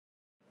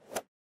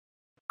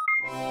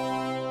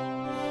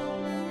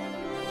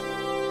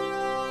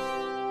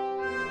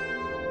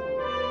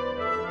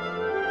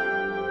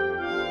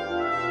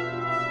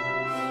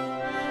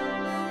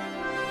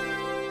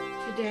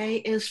Today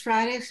is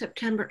Friday,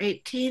 September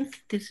 18th.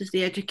 This is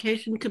the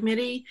Education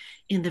Committee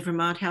in the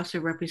Vermont House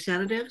of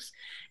Representatives.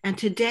 And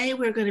today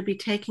we're going to be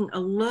taking a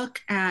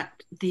look at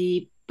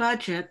the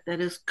budget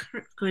that is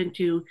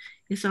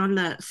on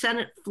the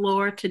Senate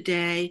floor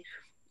today.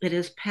 It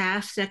is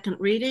past second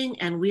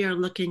reading, and we are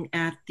looking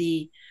at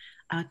the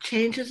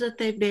changes that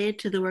they've made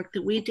to the work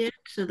that we did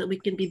so that we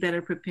can be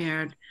better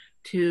prepared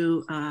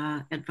to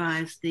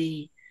advise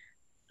the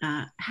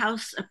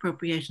House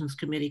Appropriations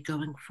Committee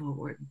going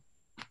forward.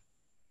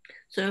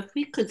 So if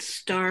we could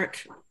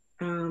start,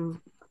 that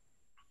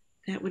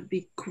would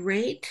be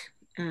great.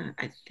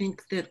 I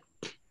think that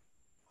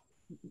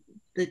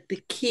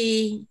the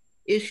key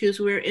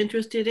issues we're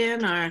interested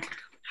in are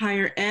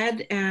higher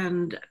ed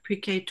and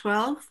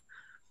pre-K-12.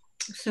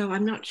 So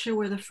I'm not sure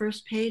where the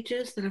first page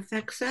is that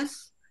affects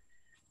us.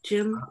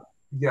 Jim?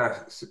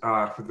 Yes,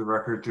 for the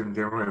record, Jim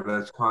Dimmer,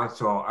 that's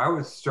console. I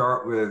would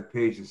start with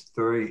pages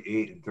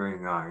 38 and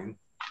 39.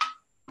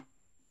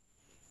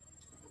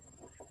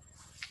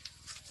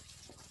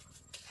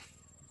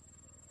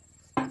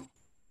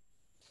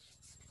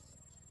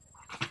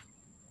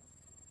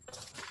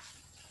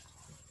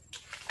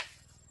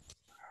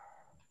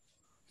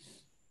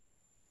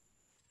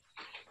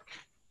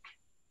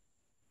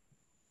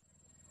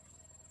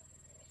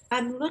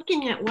 I'm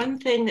looking at one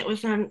thing that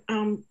was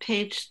on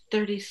page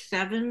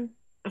 37,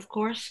 of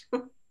course.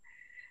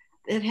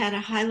 It had a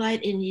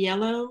highlight in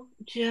yellow,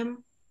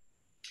 Jim.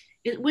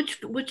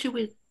 Which are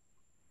we?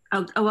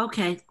 Oh,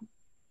 okay.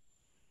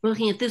 We're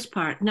looking at this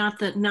part, not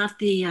the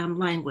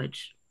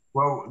language.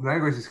 Well,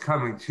 language is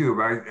coming too,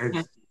 but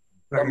it's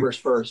numbers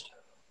first.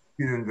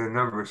 The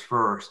numbers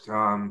first.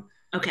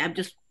 Okay, I'm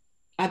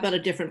on a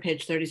different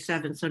page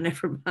 37, so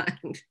never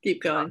mind.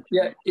 Keep going.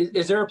 Yeah,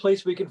 is there a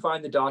place we can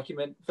find the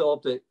document,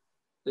 Philip,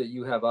 that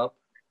you have up?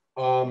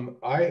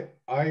 I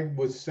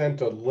was sent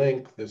a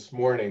link this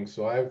morning,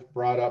 so I've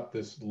brought up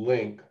this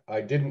link.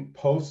 I didn't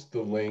post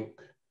the link.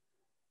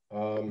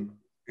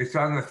 It's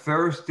on the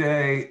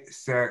Thursday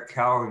set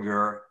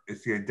calendar.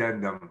 It's the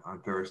addendum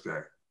on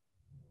Thursday.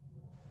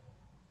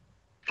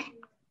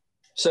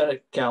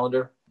 Senate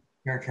calendar.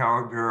 Senate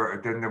calendar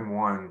addendum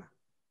 1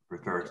 for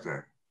Thursday.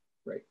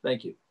 Great,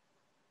 thank you.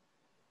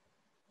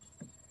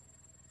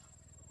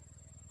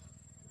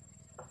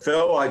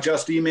 Phil, I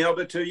just emailed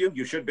it to you.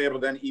 You should be able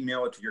to then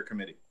email it to your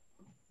committee.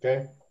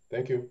 Okay,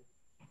 thank you.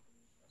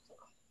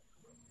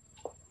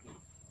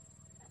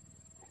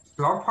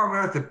 So I'm probably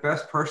not the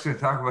best person to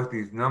talk about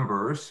these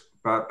numbers,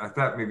 but I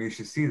thought maybe you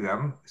should see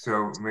them.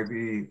 So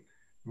maybe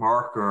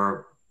Mark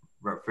or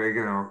Rep.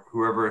 Fagan or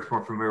whoever is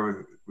more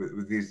familiar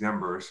with these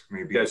numbers,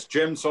 maybe. Yes,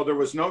 Jim. So there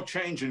was no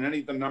change in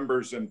any of the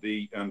numbers in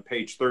the on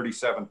page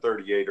 37,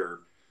 38, or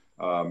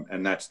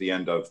and that's the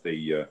end of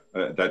the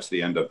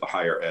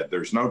higher ed.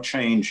 There's no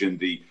change in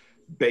the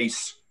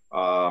base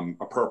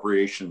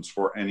appropriations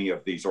for any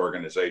of these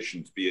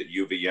organizations, be it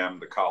UVM,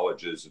 the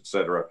colleges, et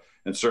cetera,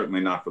 and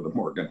certainly not for the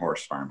Morgan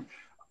Horse Farm.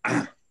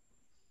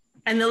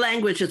 And the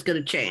language is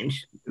going to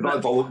change.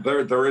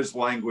 There is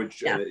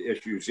language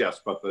issues,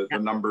 yes, but the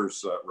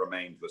numbers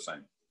remain the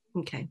same.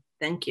 Okay,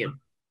 thank you.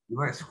 You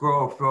might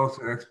scroll, Phil, to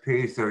the next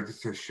page, though,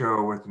 just to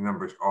show what the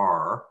numbers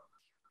are,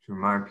 to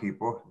remind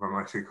people.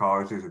 Vermont State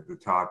Colleges at the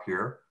top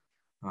here.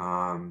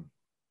 So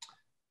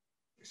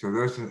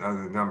those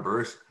are the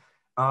numbers.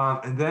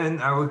 And then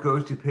I would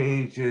go to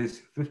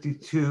pages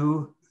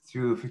 52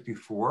 through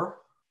 54.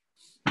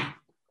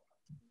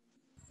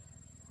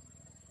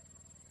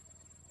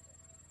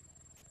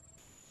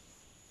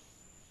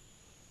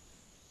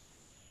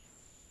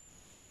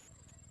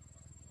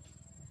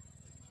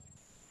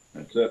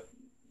 That's it.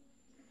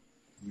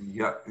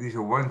 Yeah, these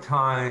are one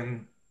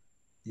time.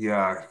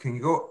 Yeah, can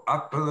you go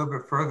up a little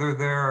bit further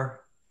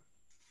there,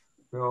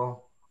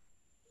 Phil?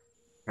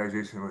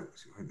 These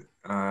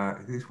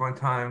one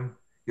time.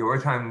 Yeah,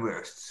 one time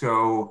list.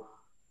 So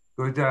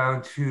go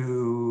down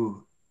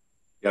to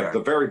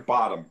the very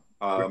bottom,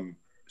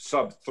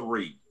 sub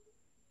 3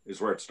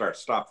 is where it starts.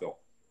 Stop, Phil.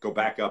 Go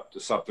back up to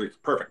sub 3.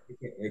 Perfect.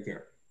 Okay, right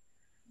there.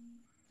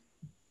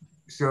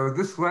 So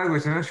this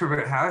language, I'm not sure if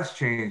it has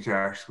changed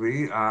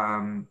actually,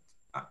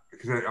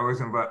 because I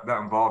wasn't that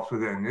involved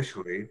with it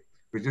initially.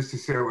 But just to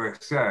say what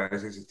it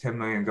says, it's a $10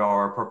 million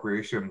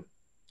appropriation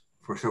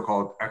for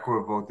so-called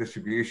equitable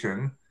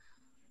distribution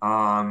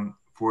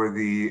for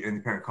the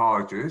independent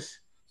colleges.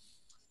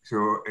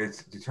 So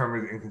it's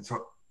determined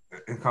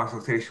in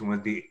consultation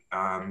with the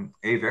AVIC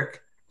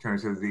in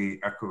terms of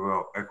the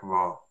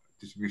equitable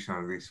distribution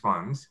of these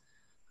funds.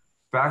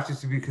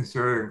 Factors to be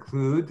considered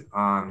include,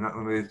 not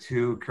limited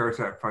to, CARES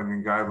Act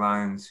funding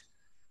guidelines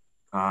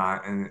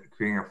and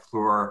creating a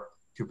floor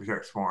to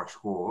protect smaller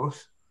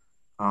schools.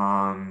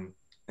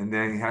 And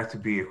then you have to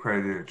be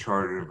accredited and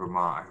chartered in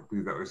Vermont. I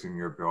believe that was in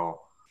your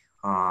bill.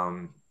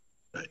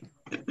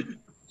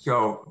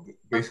 So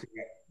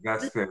basically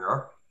that's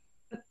there.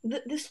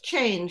 This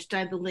changed,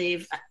 I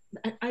believe.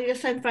 I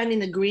guess I'm finding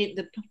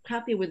the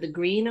copy with the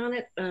green on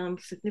it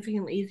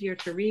significantly easier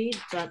to read,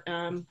 but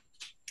I'm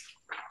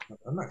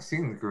not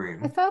seeing the green.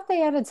 I thought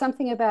they added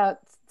something about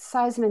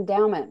size of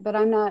endowment, but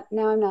I'm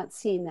not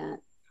seeing that.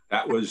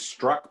 That was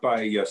struck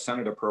by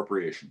Senate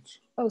Appropriations.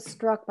 Oh,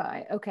 struck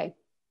by. Okay.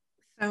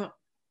 So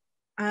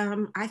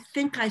I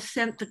think I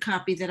sent the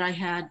copy that I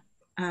had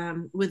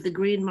with the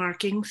green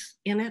markings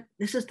in it.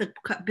 This is the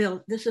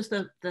bill. This is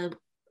the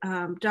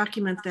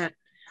document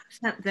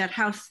that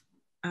House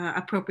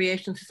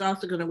Appropriations is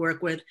also going to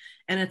work with,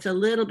 and it's a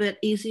little bit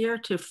easier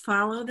to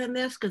follow than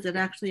this because it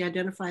actually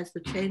identifies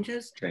the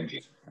changes.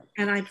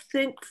 And I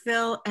think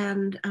Phil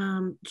and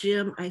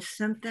Jim, I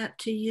sent that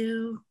to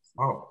you.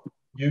 Oh,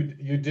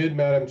 You did,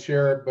 Madam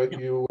Chair, but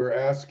you were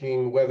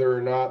asking whether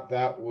or not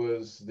that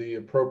was the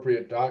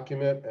appropriate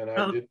document, and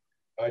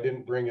I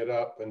didn't bring it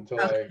up until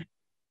I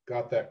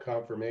got that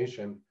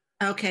confirmation.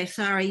 Okay,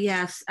 sorry.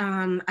 Yes,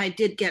 I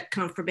did get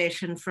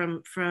confirmation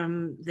from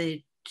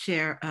the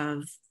chair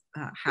of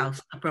House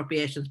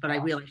Appropriations, but I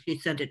realized she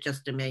sent it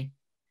just to me.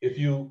 If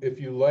you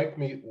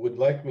would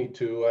like me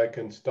to, I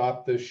can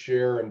stop this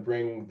share and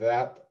bring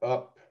that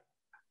up.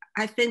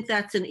 I think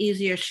that's an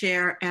easier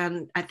share,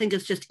 and I think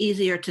it's just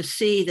easier to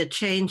see the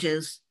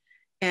changes.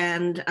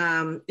 And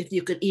if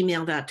you could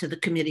email that to the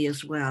committee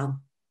as well.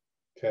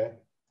 Okay.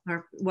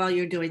 Or while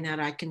you're doing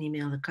that, I can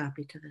email the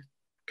copy to the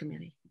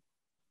committee.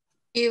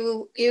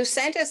 You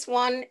sent us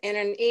one in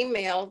an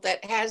email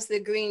that has the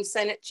green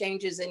Senate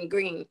changes in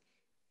green.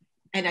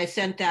 And I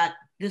sent that.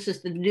 This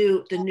is the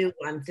new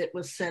ones. It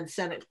was said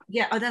Senate.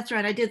 Yeah. Oh, that's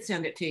right. I did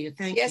send it to you.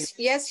 Thank you.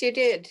 Yes, you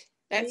did.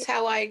 That's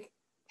how I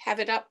have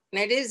it up,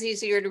 and it is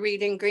easier to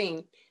read in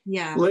green.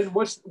 Yeah. Lynn,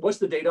 what's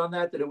the date on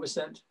that it was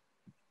sent?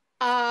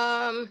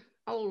 Oh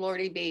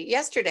Lordy be.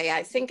 Yesterday,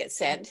 I think it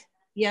said.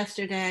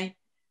 Yesterday.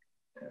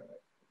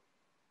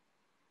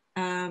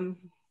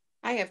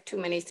 I have too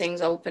many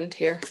things opened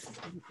here.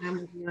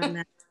 I'm doing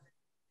that.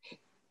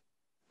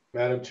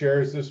 Madam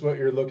Chair, is this what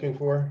you're looking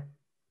for?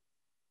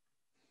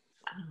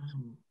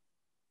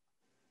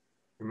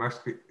 it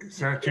must be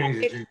Senate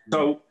changes.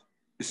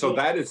 So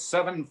that is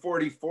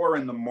 7:44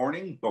 in the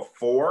morning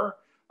before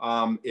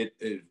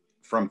it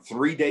from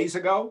 3 days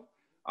ago.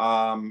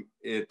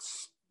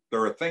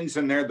 There are things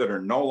in there that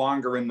are no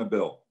longer in the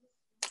bill.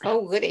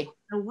 Oh, goody.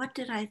 So what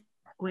did I,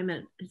 wait a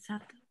minute, is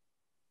that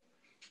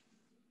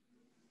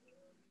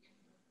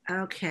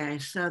okay,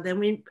 so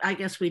then I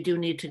guess we do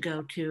need to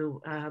go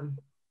to,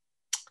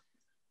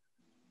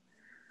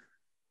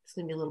 it's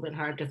gonna be a little bit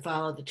hard to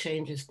follow the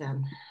changes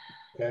then.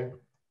 Okay.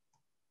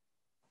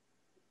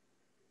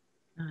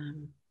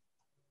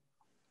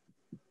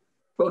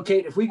 Well,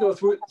 Kate, if we go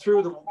through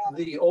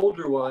the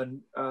older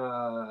one,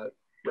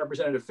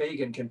 Representative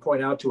Fagan can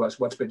point out to us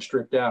what's been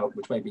stripped out,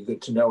 which might be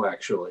good to know,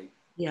 actually.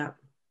 Yeah.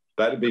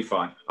 That'd be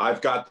fine.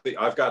 I've got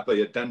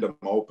the addendum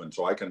open,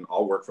 so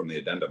I'll work from the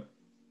addendum.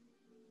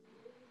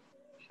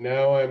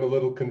 Now I'm a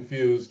little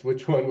confused.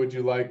 Which one would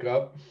you like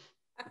up?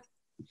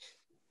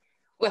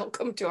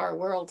 Welcome to our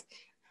world.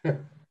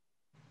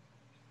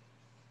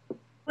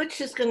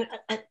 Which is gonna,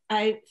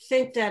 I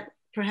think that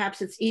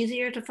perhaps it's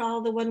easier to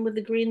follow the one with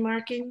the green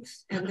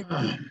markings. And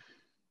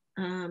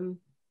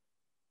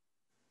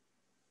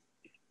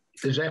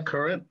is that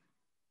current?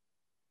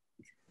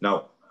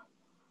 No.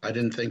 I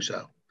didn't think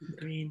so.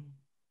 Green.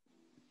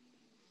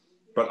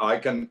 But I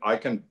can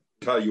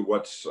tell you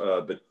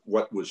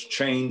what was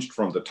changed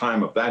from the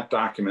time of that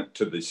document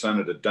to the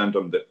Senate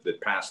addendum that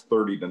passed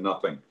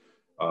 30-0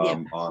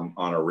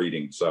 on a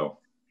reading. So.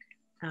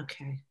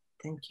 Okay,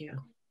 thank you.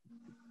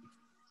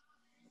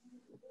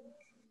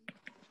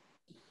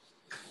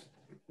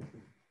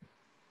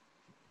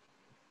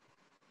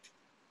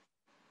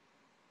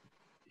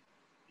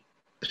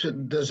 So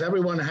does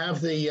everyone have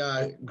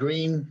the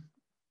green,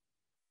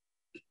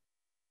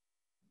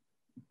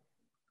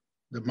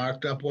 the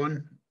marked up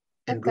one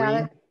in I've got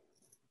green? it.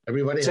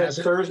 Everybody It has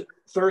says it?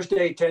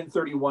 Thursday,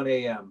 10:31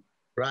 a.m.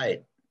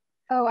 Right.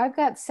 Oh, I've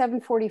got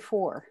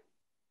 744.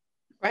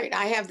 Right,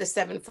 I have the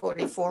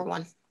 744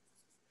 one.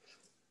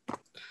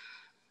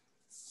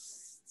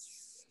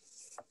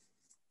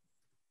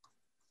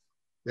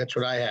 That's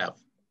what I have.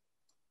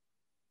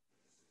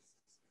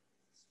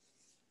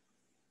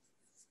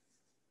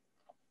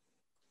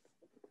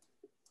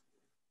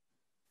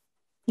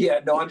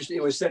 Yeah, no, I'm just,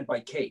 it was sent by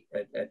Kate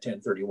at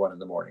 10:31 in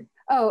the morning.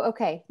 Oh,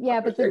 okay. Yeah,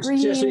 but the It's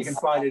green. just so you can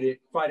find it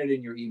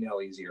in your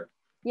email easier.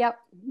 Yep,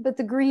 but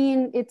the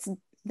green, it's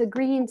the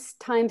green's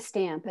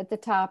timestamp at the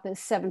top is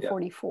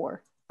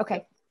 744.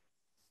 Okay.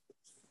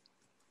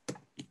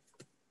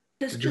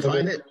 Did you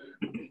find it?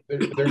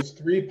 There's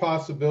three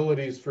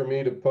possibilities for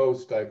me to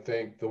post, I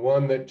think. The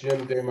one that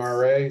Jim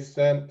DeMarais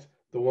sent,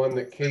 the one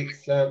that Kate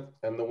sent,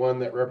 and the one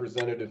that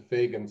Representative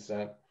Fagan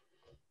sent.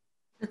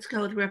 Let's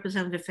go with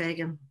Representative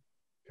Fagan.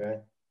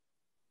 Okay.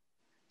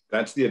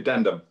 That's the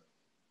addendum.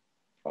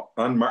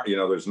 Unmarked,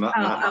 there's not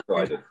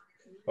highlighted.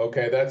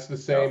 Okay, that's the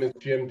same as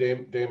Jim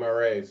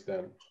DeMarais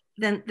then.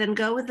 Then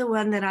go with the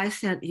one that I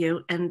sent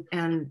you, and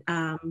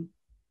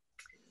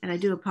I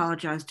do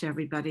apologize to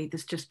everybody.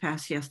 This just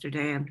passed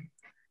yesterday, and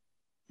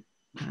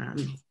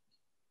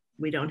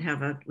we don't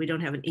have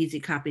an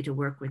easy copy to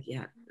work with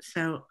yet.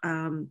 So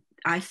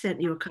I sent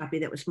you a copy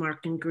that was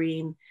marked in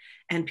green,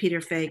 and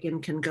Peter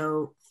Fagan can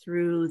go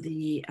through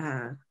the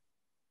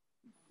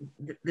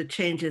the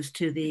changes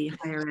to the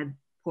higher ed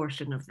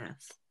portion of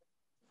this.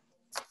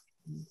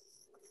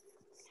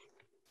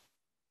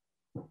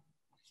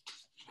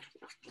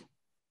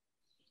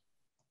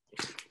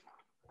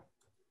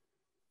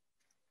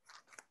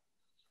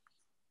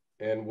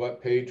 And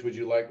what page would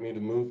you like me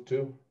to move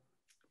to?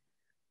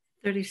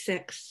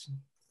 36.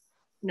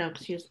 No,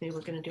 excuse me,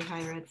 we're going to do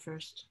higher ed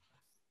first.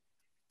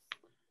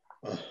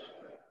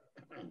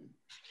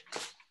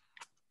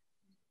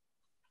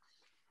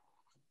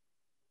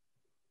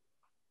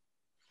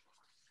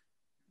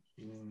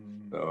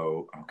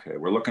 So, okay,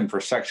 we're looking for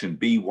section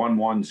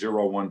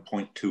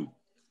B1101.2.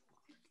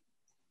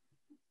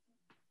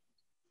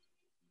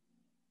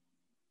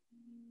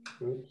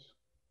 Oops.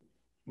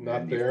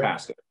 Not and there. You've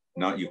passed it.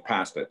 No, you've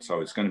passed it.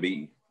 So it's going to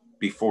be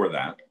before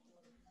that.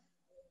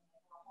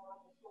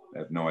 I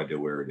have no idea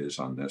where it is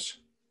on this.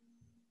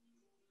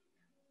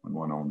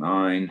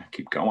 1109,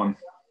 keep going.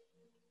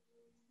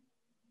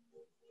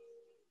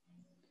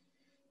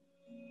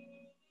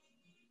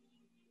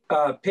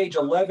 Page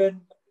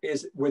 11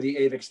 is where the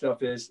AVIC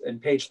stuff is,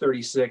 and page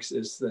 36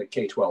 is the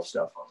K-12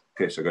 stuff.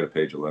 Okay, so go to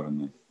page 11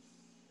 then,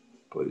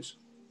 please.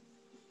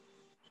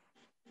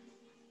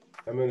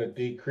 I'm going to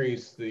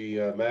decrease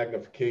the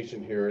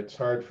magnification here. It's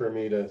hard for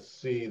me to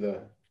see the.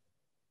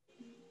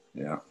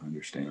 Yeah, I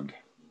understand.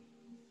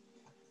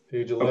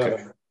 Page 11.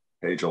 Okay,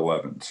 page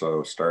 11.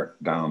 So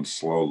start down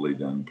slowly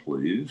then,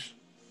 please.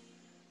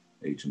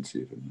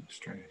 Agency of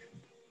Administration.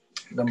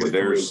 Number Okay,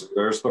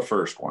 there's the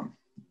first one,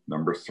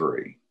 number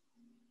 3.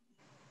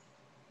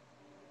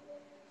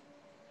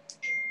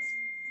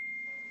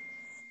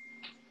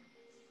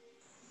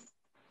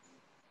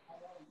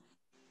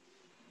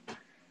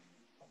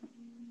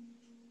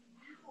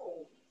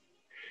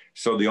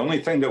 So the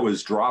only thing that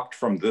was dropped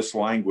from this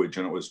language,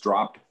 and it was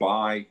dropped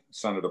by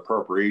Senate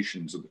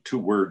Appropriations, are the 2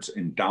 words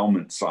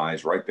endowment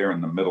size right there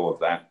in the middle of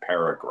that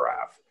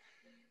paragraph.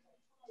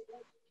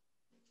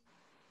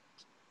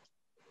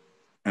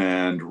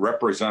 And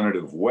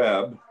Representative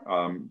Webb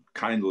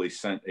kindly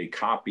sent a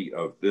copy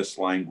of this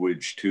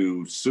language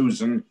to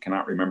Susan,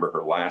 cannot remember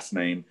her last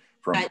name,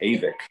 from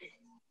AVIC.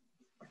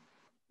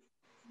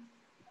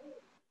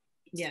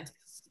 Yeah.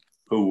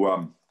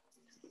 Who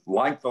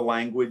liked the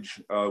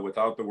language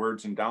without the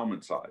words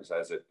endowment size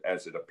as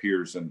it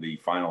appears in the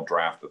final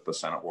draft that the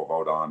Senate will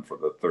vote on for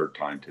the 3rd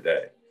time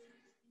today.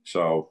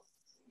 So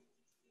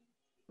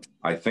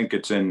I think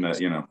it's in,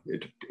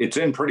 it's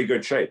in pretty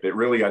good shape. It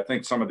really, I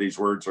think some of these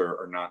words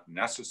are not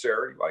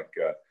necessary, like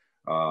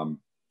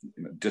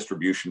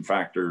distribution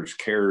factors,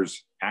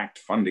 CARES Act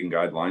funding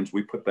guidelines.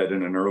 We put that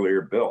in an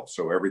earlier bill.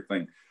 So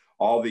everything,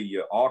 all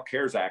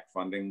CARES Act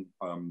funding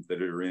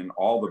that are in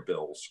all the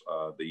bills,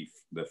 the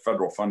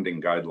federal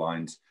funding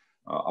guidelines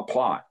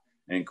apply,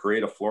 and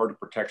create a floor to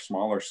protect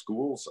smaller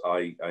schools.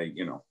 At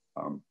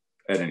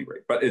any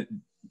rate, but it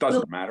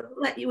doesn't matter.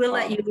 We'll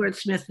let you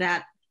wordsmith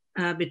that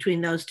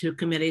between those 2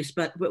 committees,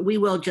 but we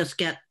will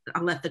just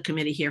I'll let the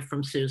committee hear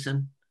from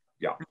Susan.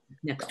 Yeah.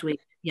 Next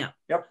week. Yeah.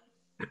 Yep.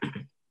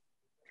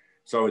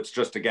 So it's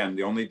just, again,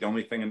 the only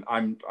thing, and I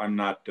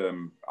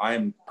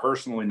am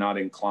personally not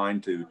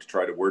inclined to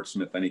try to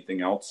wordsmith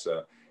anything else.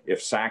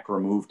 If SAC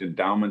removed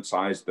endowment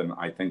size, then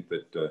I think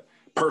that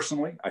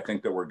personally, I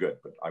think that we're good,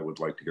 but I would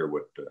like to hear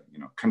what,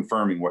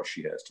 confirming what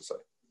she has to say.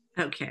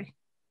 Okay.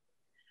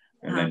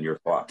 And then your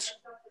thoughts.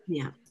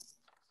 Yeah.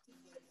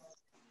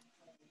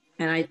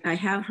 And I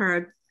have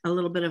heard a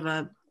little bit of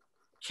a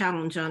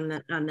challenge on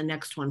the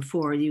next one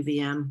for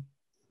UVM.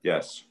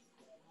 Yes.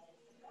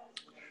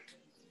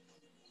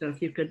 So if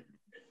we could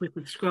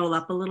scroll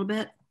up a little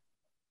bit.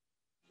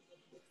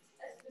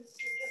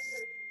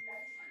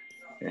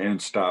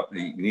 And stop.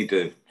 You need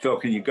to, Phil,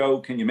 can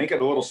you make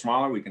it a little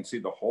smaller? We can see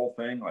the whole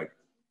thing, like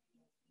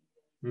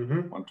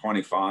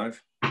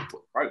 125.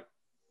 Try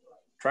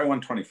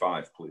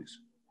 125, please.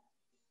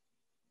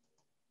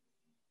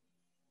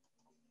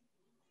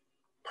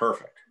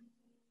 Perfect.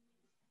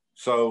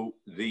 So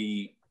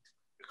the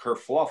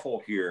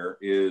kerfluffle here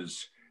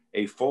is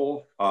a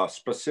full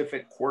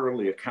specific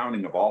quarterly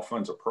accounting of all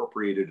funds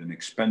appropriated and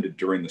expended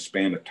during the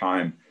span of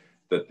time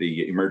that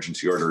the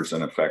emergency order is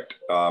in effect.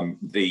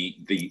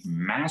 The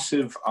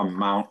massive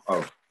amount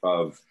of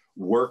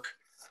work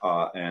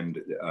of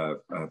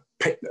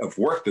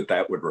work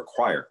that would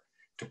require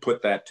to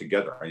put that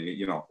together.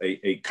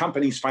 A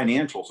company's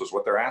financials is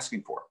what they're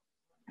asking for.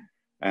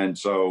 And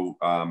so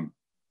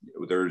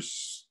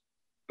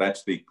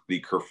that's the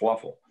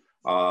kerfluffle.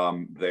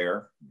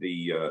 The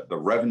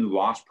revenue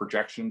loss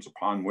projections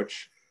upon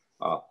which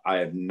I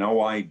have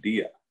no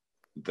idea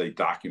the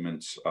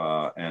documents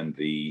and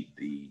the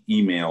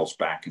emails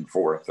back and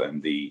forth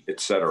and the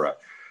et cetera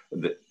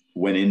that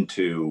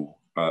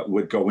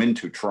would go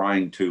into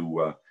trying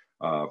to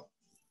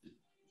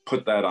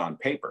put that on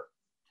paper.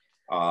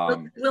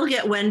 We'll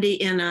get Wendy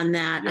in on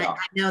that. Yeah.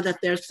 I know that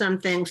there's some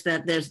things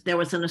that there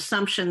was an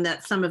assumption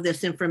that some of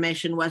this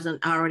information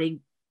wasn't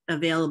already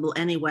available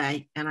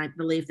anyway. And I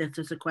believe this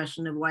is a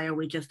question of why are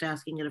we just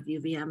asking it of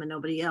UVM and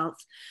nobody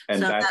else?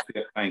 And so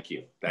thank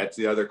you. That's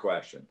the other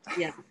question.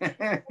 Yeah.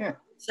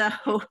 So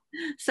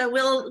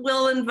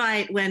we'll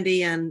invite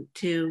Wendy in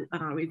to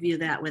review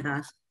that with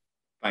us.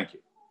 Thank you.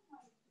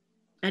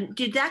 And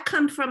did that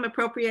come from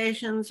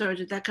appropriations or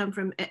did that come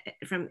from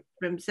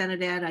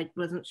Senate Ed? I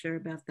wasn't sure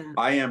about that.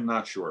 I am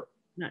not sure.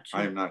 Not sure.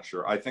 I am not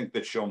sure. I think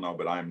that she'll know,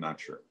 but I am not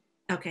sure.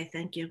 Okay,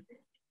 thank you.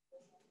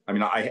 I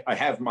mean, I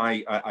have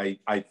my,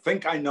 I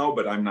think I know,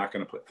 but I'm not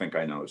going to put think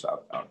I knows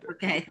out there.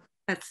 Okay,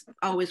 that's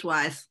always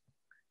wise.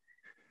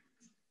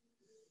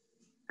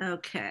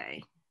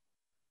 Okay.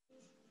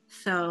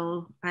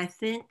 So I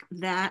think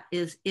that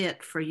is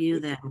it for you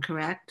then,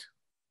 correct?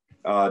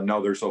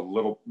 No, there's a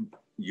little,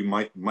 you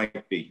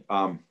might be.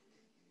 Yeah.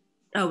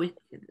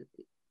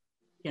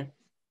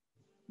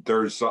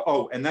 There's,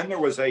 and then there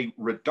was a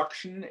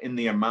reduction in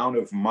the amount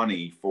of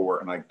money for,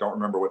 and I don't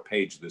remember what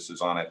page this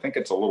is on. I think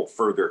it's a little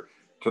further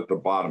to the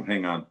bottom.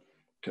 Hang on.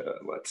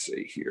 Let's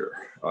see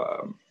here.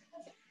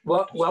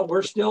 Well,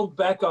 we're still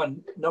back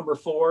on number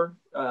 4.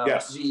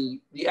 Yes.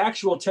 The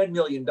actual $10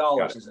 million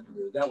isn't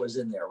new. That was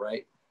in there,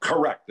 right?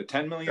 Correct. The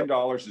 $10 million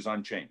is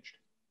unchanged.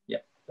 Yeah.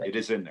 It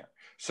is in there.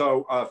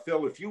 So,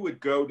 Phil, if you would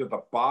go to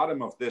the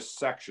bottom of this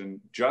section,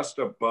 just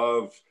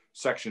above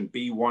section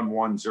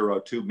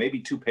B1102, maybe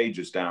 2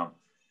 pages down.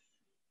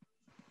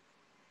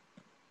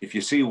 If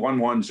you see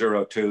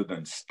 1102,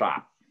 then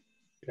stop.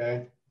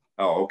 Okay.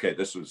 Oh, okay.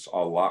 This was a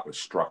lot was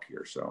struck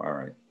here. So, all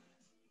right.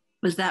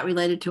 Was that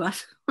related to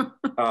us?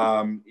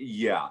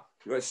 Yeah.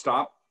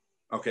 Stop.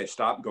 Okay,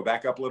 stop. Go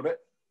back up a little bit.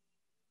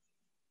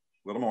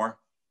 A little more.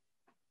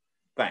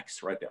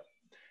 Thanks. Right there.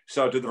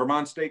 So to the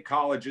Vermont State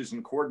Colleges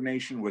in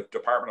coordination with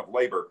Department of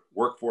Labor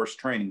Workforce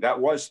Training, that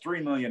was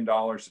 $3 million.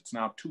 It's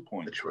now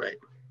 2.2. That's right.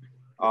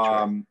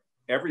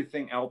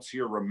 Everything else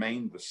here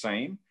remained the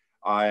same.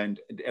 And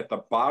at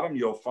the bottom,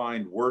 you'll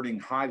find wording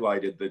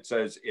highlighted that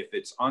says if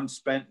it's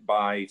unspent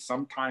by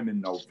sometime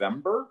in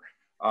November,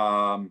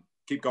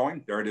 keep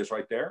going. There it is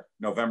right there.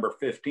 November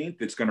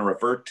 15th, it's going to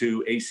revert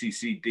to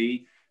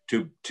ACCD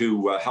to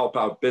help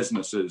out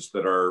businesses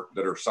that are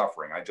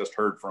suffering. I just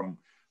heard from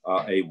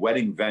a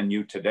wedding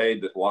venue today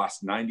that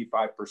lost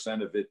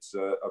 95%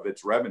 of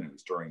its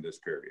revenues during this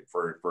period,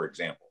 for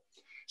example.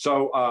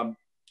 So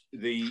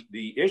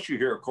the issue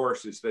here, of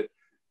course, is that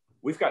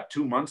we've got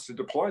 2 months to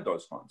deploy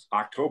those funds,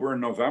 October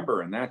and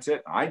November, and that's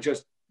it.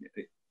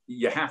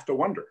 You have to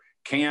wonder,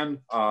 can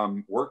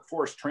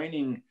workforce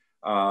training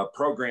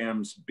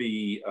programs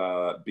be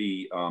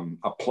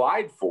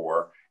applied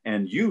for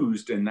and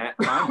used in that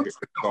time period?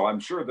 So I'm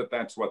sure that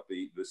that's what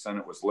the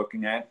Senate was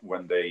looking at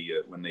when they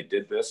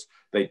did this.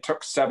 They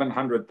took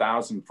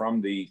 700,000 from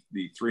the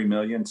 3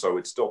 million, so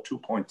it's still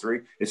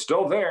 2.3. It's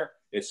still there.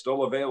 It's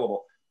still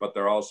available, but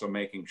they're also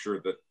making sure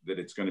that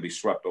it's going to be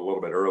swept a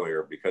little bit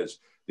earlier, because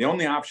the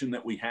only option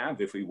that we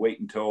have if we wait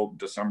until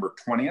December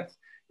 20th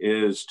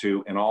is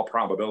to, in all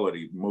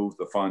probability, move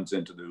the funds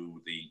into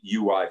the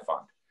UI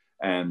fund.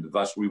 And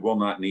thus we will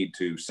not need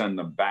to send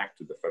them back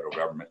to the federal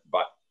government,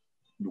 but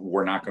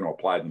we're not going to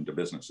apply them to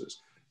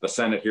businesses. The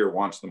Senate here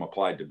wants them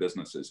applied to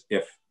businesses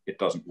if it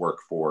doesn't work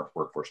for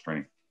workforce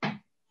training.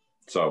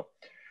 So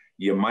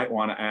you might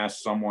want to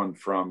ask someone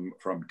from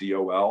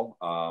DOL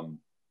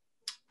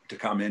to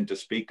come in to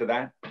speak to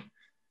that. All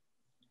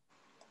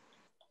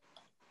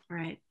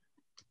right.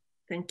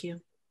 Thank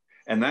you.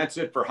 And that's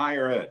it for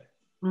higher ed.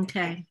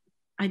 Okay.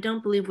 I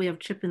don't believe we have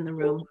Chip in the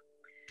room.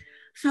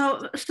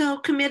 So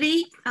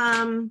committee,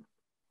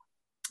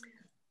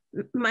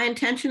 my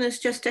intention is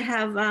just to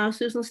have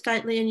Susan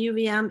Steitley and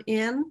UVM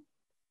in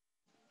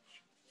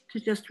to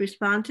just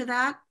respond to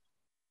that.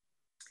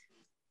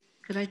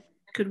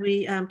 Could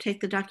we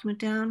take the document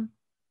down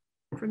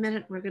for a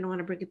minute? We're going to want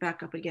to bring it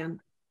back up again.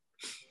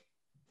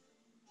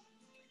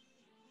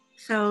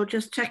 So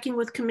just checking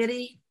with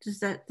committee. Does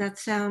that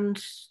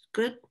sound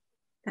good?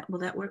 Will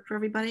that work for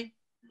everybody?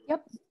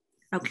 Yep.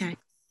 Okay.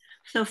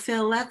 So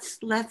Phil,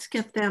 let's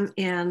get them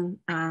in.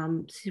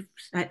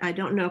 I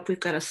don't know if we've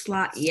got a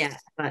slot yet,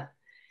 but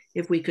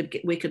if we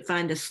could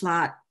find a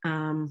slot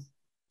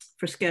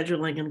for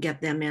scheduling and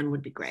get them in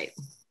would be great.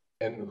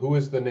 And who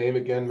is the name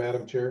again,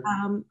 Madam Chair?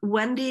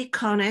 Wendy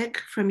Koenig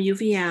from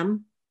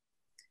UVM,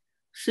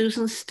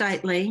 Susan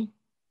Steitley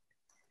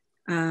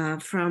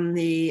from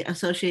the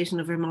Association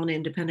of Vermont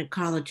Independent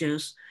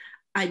Colleges.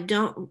 I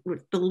don't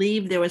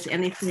believe there was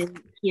anything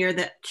here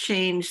that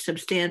changed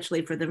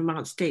substantially for the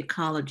Vermont State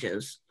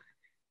Colleges. Is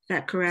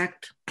that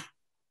correct?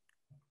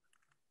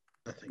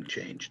 Nothing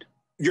changed.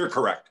 You're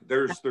correct.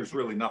 There's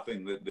really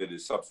nothing that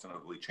is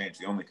substantively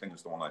changed. The only thing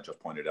is the one I just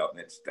pointed out,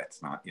 and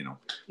that's not,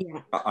 Yeah.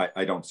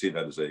 I don't see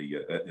that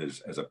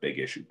as a big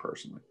issue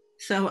personally.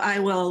 So I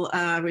will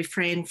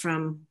refrain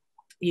from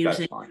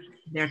using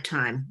their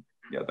time.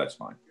 Yeah, that's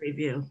fine.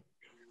 Review.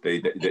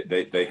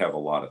 They have a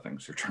lot of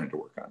things they're trying to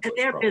work on. So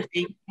they're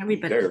busy.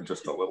 Everybody. They're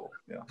just a little,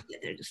 yeah.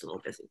 They're just a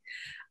little busy.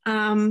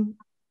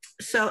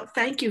 So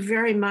thank you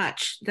very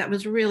much. That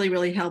was really,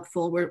 really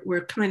helpful.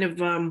 We're kind of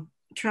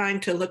trying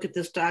to look at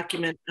this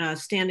document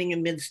standing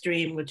in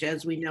midstream, which,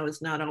 as we know,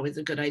 is not always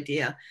a good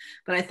idea.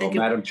 But I think,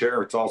 Madam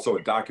Chair, it's also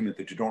a document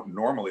that you don't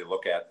normally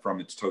look at from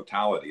its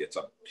totality. It's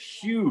a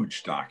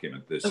huge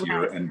document this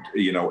year, and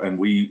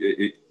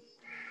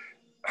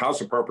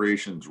House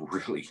Appropriations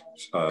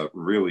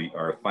really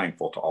are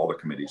thankful to all the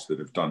committees that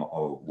have done a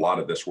lot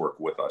of this work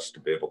with us to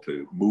be able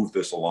to move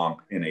this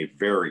along in a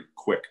very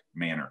quick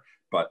manner,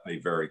 but a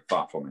very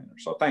thoughtful manner.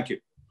 So thank you.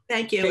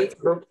 Thank you.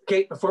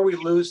 Kate, before we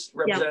lose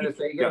Representative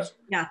Fagan, yes.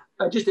 Yeah.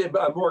 Just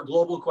a more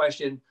global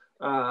question.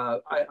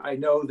 I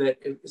know that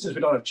since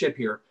we don't have Chip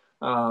here,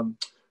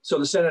 so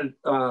the Senate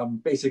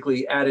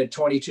basically added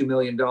 $22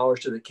 million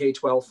to the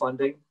K-12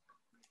 funding.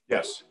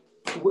 Yes.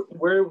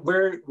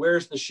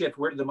 Where's the shift?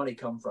 Where did the money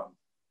come from?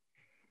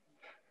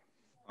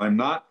 I'm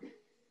not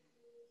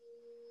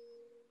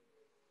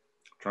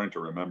trying to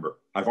remember.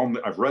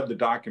 I've read the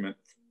document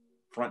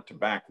front to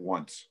back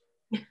once.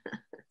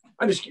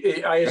 I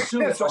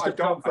assume it must have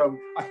come from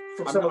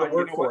some of the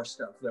workforce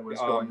stuff that was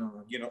going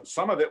on.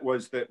 Some of it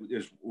was there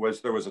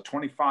was a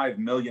 $25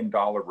 million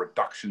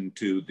reduction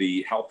to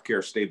the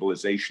healthcare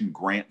stabilization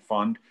grant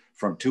fund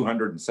from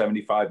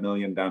 $275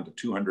 million down to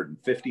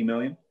 $250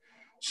 million.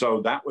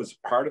 So that was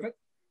part of it.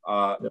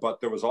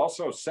 But there was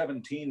also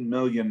 $17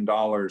 million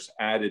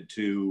added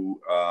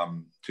to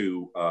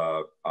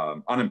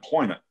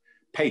unemployment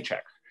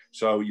paycheck.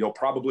 So you'll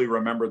probably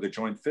remember the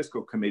Joint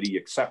Fiscal Committee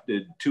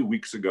accepted 2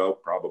 weeks ago,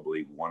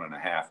 probably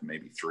 1.5,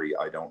 maybe 3,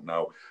 I don't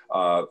know,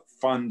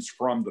 funds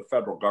from the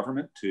federal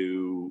government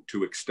to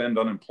extend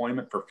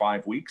unemployment for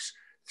 5 weeks,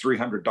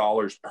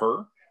 $300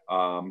 per.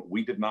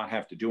 We did not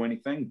have to do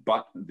anything,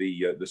 but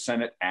the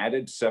Senate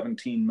added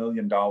 $17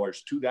 million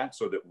to that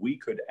so that we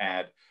could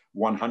add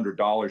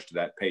 $100 to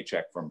that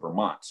paycheck from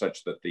Vermont,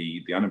 such that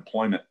the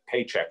unemployment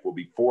paycheck will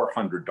be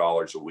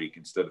 $400 a week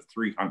instead of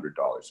 $300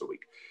 a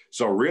week.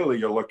 So really,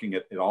 you're looking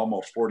at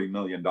almost $40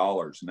 million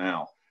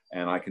now,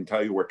 and I can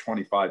tell you where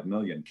 $25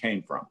 million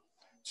came from.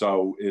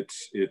 So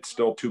it's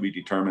still to be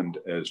determined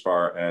as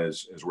far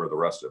as where the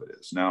rest of it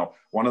is. Now,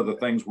 one of the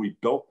things we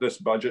built this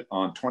budget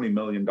on $20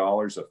 million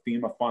of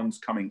FEMA funds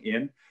coming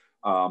in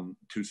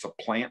to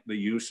supplant the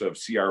use of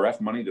CRF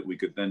money that we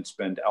could then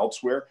spend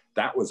elsewhere.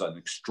 That was an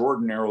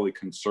extraordinarily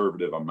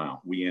conservative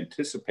amount. We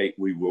anticipate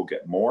we will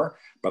get more,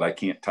 but I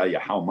can't tell you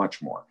how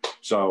much more.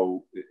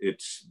 So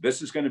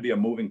this is going to be a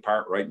moving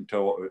part right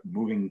until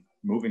moving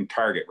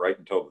target right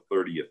until the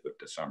 30th of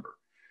December.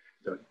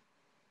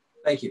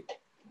 Thank you.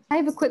 I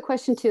have a quick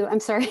question too.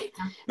 I'm sorry.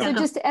 So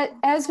just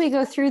as we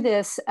go through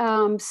this,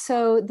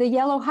 so the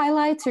yellow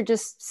highlights are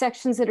just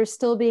sections that are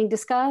still being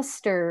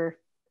discussed, or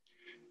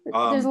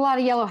there's a lot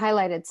of yellow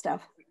highlighted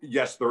stuff?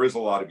 Yes, there is a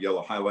lot of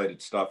yellow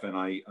highlighted stuff, and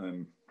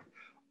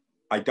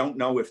I don't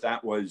know if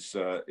that was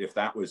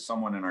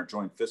someone in our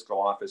joint fiscal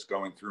office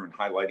going through and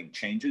highlighting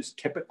changes.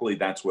 Typically,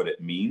 that's what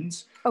it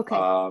means. Okay.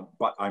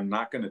 But I'm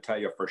not going to tell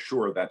you for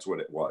sure that's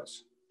what it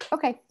was.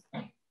 Okay.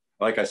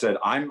 Like I said,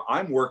 I'm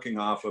working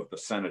off of the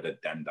Senate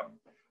addendum.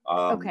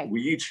 Okay.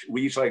 We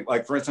each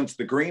like for instance,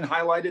 the green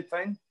highlighted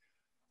thing.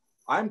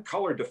 I'm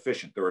color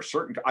deficient. There are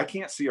certain I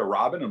can't see a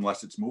robin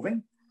unless it's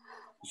moving.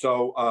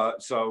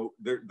 So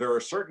there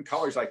are certain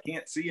colors I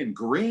can't see, and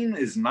green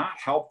is not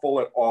helpful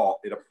at all.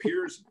 It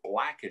appears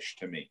blackish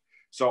to me.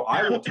 So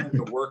I will tend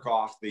to work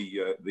off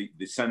the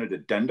Senate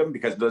addendum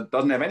because it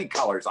doesn't have any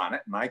colors on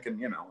it, and I can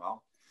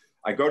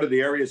I go to the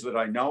areas that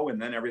I know,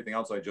 and then everything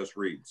else I just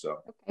read. So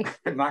okay.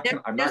 I'm not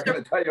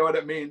going to tell you what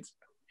it means.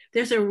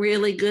 There's a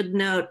really good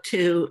note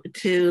to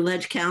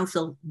Ledge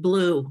Council,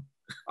 blue.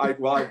 I've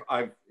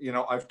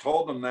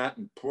told them that,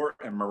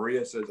 and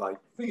Maria says, I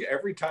think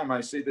every time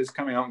I see this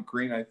coming out in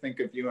green, I think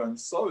of you. I'm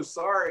so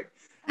sorry.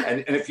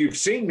 And if you've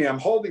seen me, I'm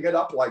holding it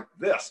up like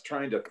this,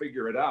 trying to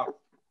figure it out.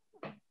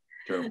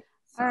 So,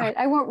 all right,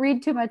 I won't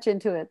read too much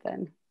into it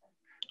then.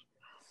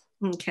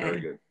 Okay.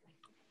 Very good.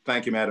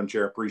 Thank you, Madam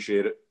Chair.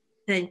 Appreciate it.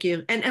 Thank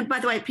you. And by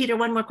the way, Peter,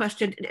 one more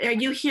question. Are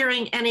you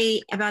hearing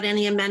about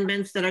any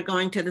amendments that are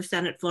going to the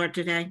Senate floor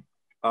today?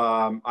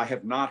 I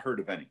have not heard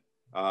of any.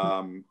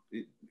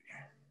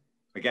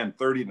 Again,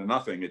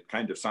 30-0. It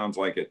kind of sounds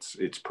like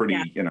it's pretty,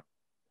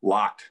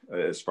 locked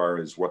as far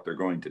as what they're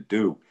going to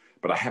do,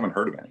 but I haven't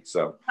heard of any.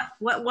 So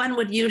what one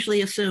would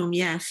usually assume,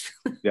 yes.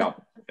 Yeah.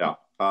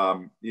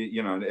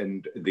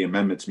 And the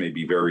amendments may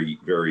be very,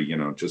 very,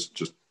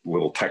 just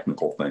little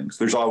technical things.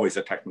 There's always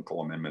a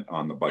technical amendment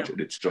on the budget.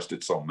 Yeah.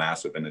 It's so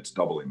massive, and it's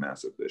doubly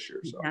massive this year.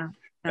 So yeah.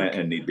 Okay.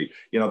 And need be,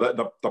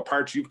 the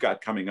parts you've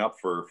got coming up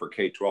for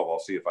K-12. I'll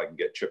see if I can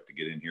get Chip to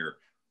get in here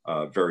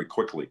very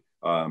quickly.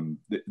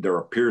 There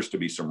appears to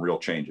be some real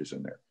changes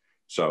in there.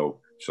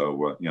 So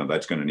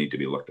that's going to need to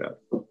be looked at.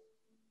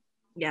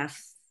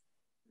 Yes.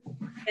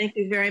 Thank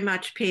you very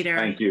much, Peter.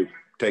 Thank you.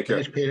 Take care.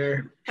 Thanks,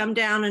 Peter. Come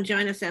down and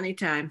join us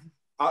anytime.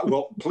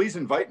 Well, please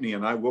invite me,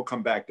 and I will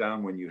come back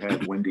down when you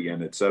have Wendy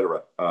in, et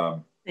cetera.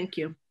 Thank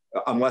you.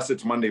 Unless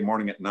it's Monday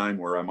morning at 9,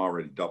 where I'm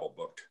already double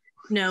booked.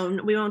 No,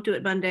 we won't do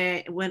it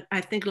Monday.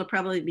 I think it'll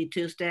probably be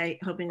Tuesday,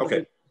 hoping okay.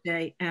 It'll be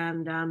Tuesday,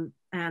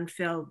 and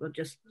Phil will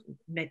just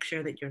make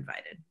sure that you're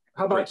invited.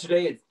 How about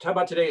today? How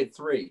about today at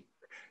 3?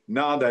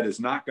 No, that is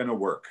not going to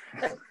work.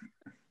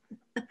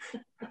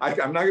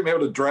 I'm not going to be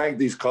able to drag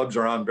these clubs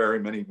around very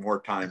many more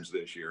times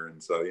this year.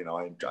 And so, you know,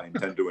 I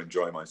intend to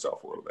enjoy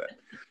myself a little bit,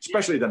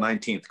 especially the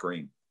 19th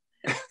green.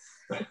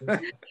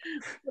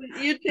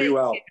 You Be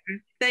well.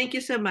 Peter. Thank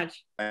you so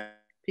much,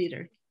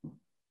 Peter.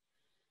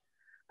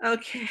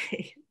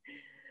 Okay.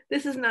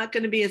 This is not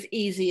going to be as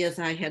easy as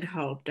I had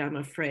hoped, I'm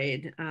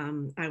afraid.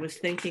 I was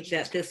thinking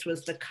that this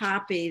was the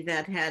copy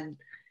that had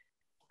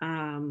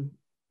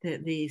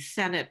the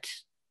Senate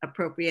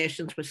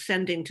appropriations was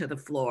sending to the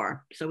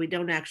floor. So we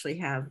don't actually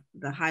have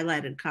the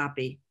highlighted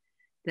copy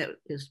that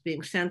is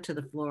being sent to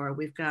the floor.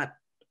 We've got,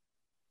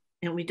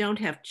 and we don't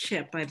have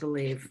Chip, I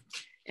believe.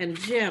 And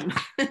Jim,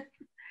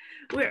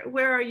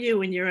 where are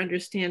you in your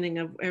understanding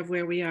of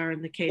where we are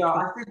in the K-12? Yeah,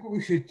 I think what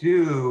we should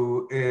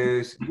do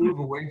is move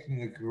away from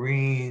the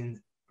green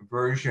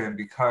version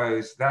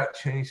because that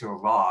changed a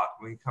lot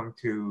when you come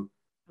to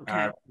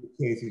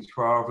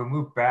K-12 and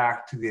move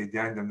back to the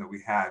addendum that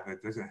we had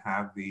that doesn't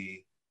have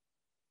the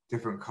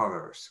different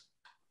colors.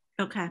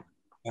 Okay.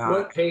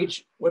 What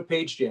page,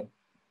 Jim?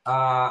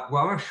 Well,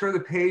 I'm not sure the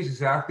page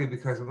exactly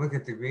because I'm looking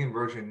at the green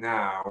version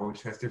now,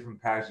 which has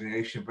different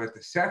pagination, but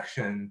the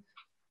section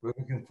we're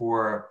looking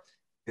for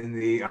in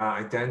the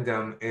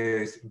addendum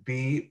is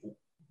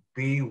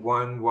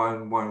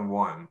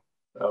B1111.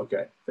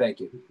 Okay,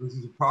 thank you. This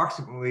is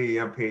approximately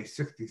on page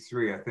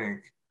 63, I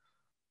think,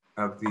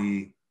 of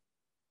the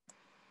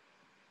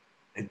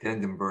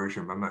addendum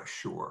version, but I'm not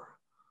sure.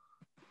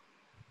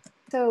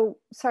 So,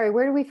 sorry,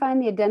 where do we find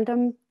the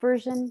addendum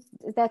version?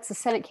 That's the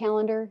Senate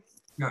calendar?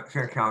 No,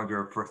 Senate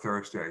calendar for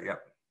Thursday,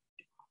 yep.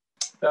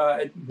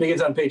 It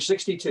begins on page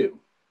 62.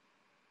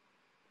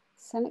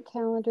 Senate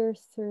calendar,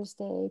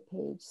 Thursday,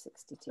 page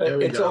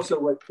 62. It's also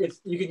what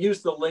you can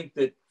use the link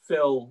that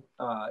Phil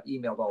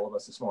emailed all of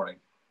us this morning.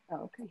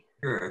 Oh, okay.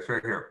 Here, it's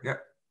right here.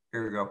 Yep,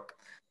 here we go.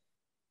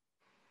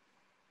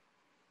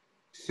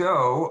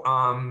 So,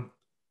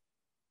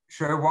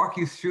 should I walk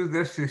you through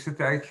this to the extent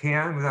that I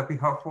can? Would that be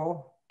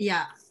helpful?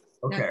 Yeah.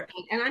 Okay.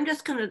 And I'm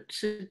just going to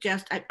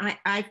suggest,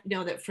 I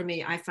know that for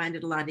me, I find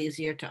it a lot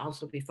easier to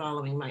also be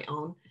following my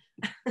own,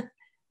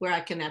 where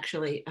I can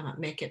actually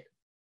make it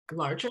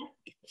larger.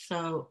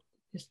 So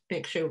just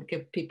make sure,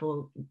 give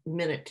people a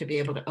minute to be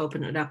able to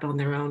open it up on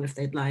their own if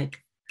they'd like.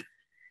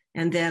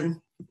 And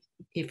then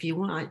if you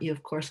want, you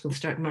of course can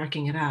start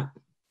marking it up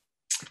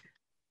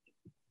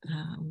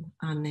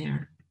on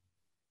there.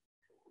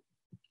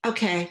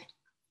 Okay,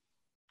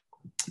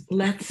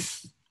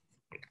 let's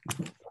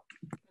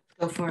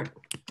go for it.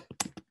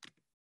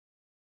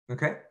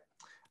 Okay.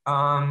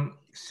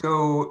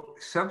 So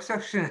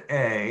subsection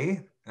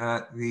A,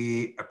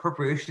 the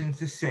appropriation is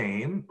the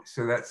same.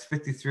 So that's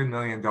 $53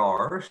 million.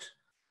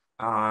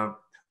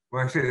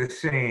 When I say the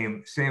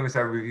same as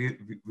I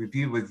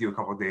reviewed with you a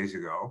couple of days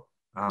ago.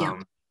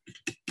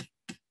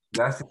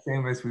 That's the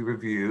same as we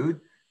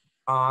reviewed.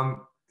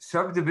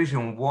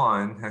 Subdivision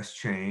 1 has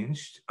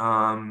changed.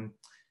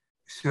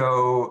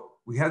 So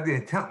we have the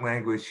intent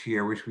language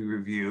here, which we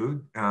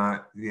reviewed,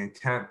 the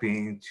intent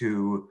being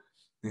to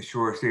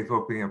ensure safe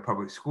opening of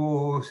public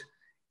schools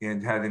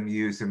and have them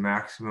use the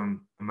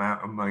maximum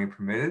amount of money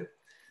permitted.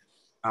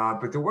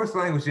 But there was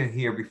language in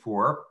here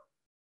before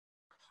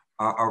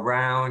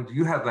around,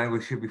 you had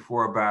language here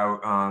before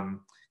about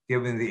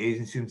giving the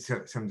agency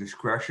some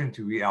discretion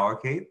to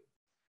reallocate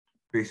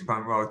based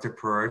upon relative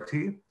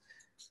priority.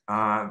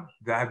 That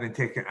had been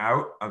taken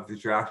out of the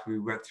draft we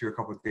went through a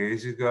couple of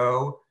days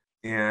ago,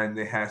 and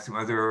they had some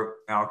other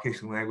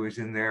allocation language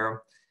in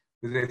there.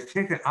 But they've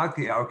taken out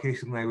the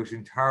allocation language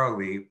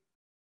entirely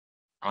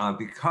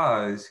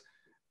because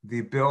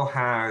the bill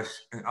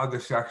has in other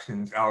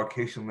sections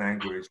allocation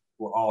language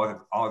for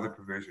all the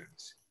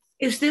provisions.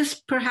 Is this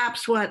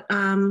perhaps what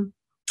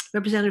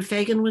Representative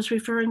Fagan was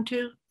referring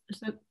to? Is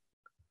that?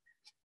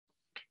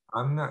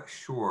 I'm not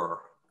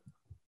sure.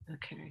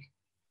 Okay.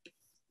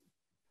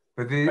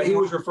 But he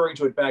was referring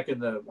to it back in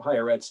the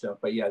higher ed stuff,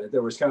 but yeah,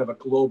 there was kind of a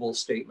global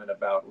statement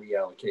about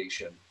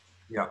reallocation.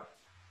 Yeah.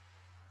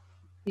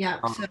 Yeah.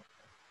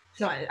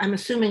 So I'm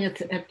assuming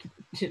it's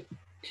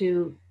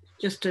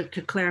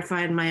to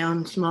clarify in my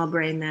own small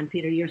brain then,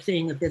 Peter, you're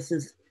seeing that this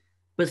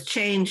was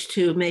changed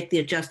to make the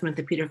adjustment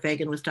that Peter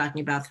Fagan was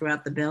talking about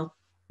throughout the bill?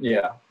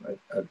 Yeah,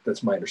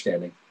 that's my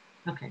understanding.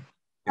 Okay.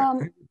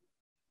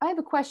 I have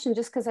a question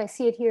just because I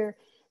see it here.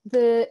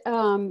 The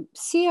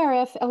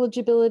CRF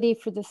eligibility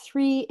for the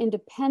 3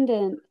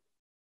 independent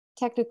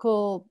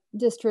technical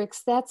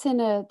districts,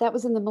 that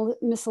was in the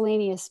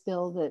miscellaneous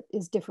bill that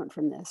is different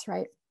from this,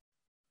 right?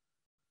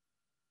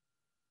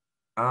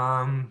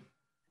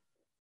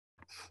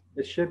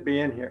 It should be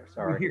in here.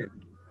 Sorry. Here.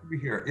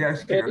 Yeah,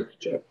 it's here.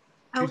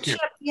 Oh, Chip,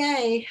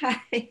 yay.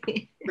 Hi.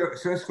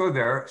 So let's go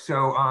there.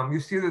 So you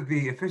see that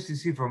the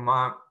Efficiency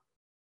Vermont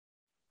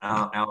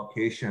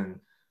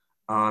allocation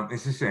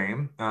is the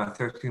same,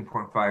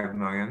 13.5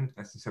 million.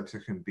 That's in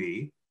subsection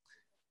B.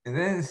 And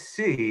then in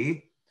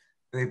C,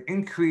 they've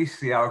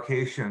increased the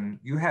allocation.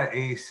 You had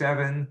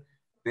 87,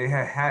 they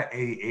had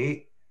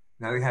 88.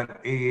 Now they have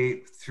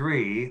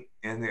 88.3,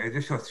 and the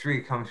additional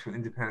 3 comes from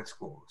independent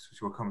schools,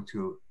 which we'll come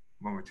to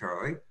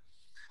momentarily.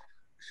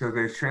 So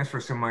they transfer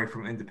some money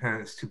from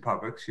independents to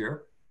publics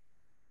here.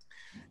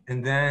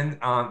 And then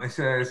it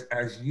says,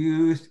 as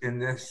used in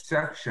this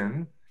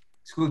section,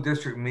 school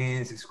district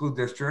means a school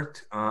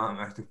district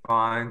as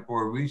defined,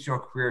 or regional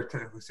career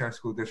technical center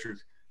school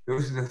districts.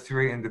 Those are the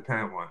 3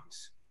 independent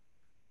ones.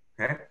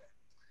 Okay,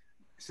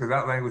 so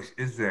that language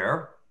is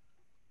there.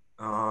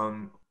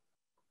 And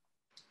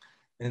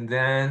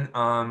then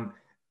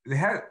they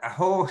had a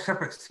whole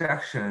separate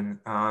section.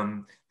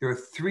 There were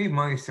 3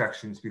 money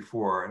sections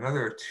before, and now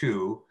there are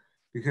 2,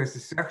 because the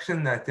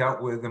section that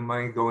dealt with the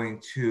money going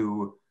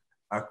to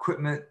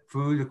equipment,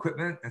 food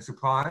equipment and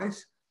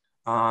supplies,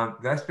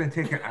 that's been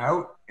taken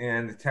out,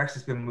 and the text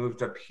has been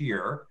moved up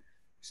here.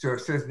 So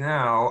it says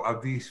now,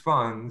 of these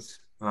funds,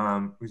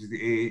 which is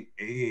the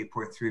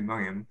 88.3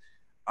 million,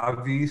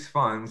 of these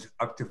funds,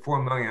 up to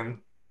 4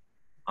 million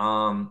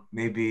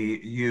may be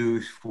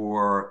used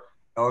for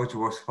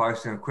eligible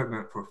supplies and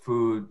equipment for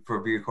food,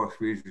 for vehicles,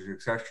 freezers,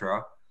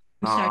 etc.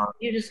 I'm sorry,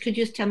 could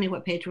you just tell me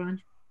what page we're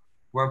on?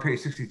 We're on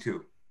page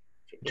 62.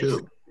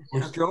 2.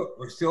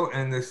 We're still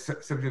in this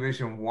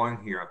subdivision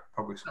 1 here,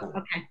 public school.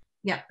 Okay,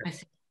 yeah, I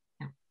see.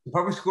 Yeah. The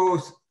public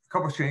schools, a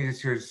couple of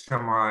changes here to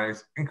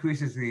summarize: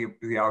 increases the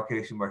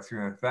allocation by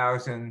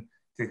 300,000,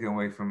 taken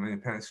away from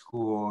independent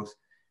schools,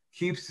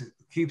 keeps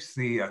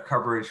the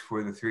coverage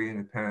for the 3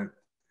 independent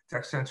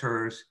tech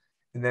centers,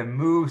 and then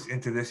moves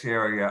into this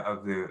area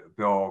of the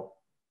bill,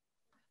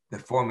 the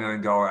 $4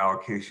 million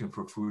allocation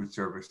for food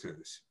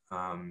services,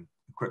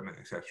 equipment,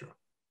 etc.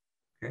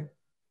 Okay.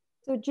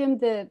 So Jim,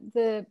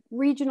 the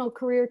regional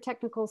career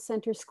technical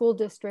center school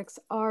districts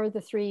are the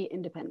 3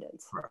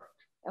 independents. Correct.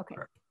 Okay.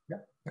 Correct.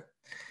 Yeah.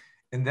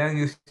 And then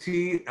you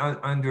see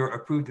under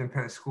approved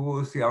independent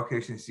schools, the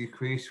allocations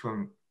decreased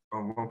from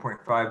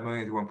 1.5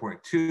 million to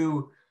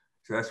 1.2.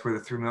 So that's where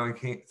the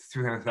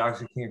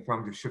 300,000 came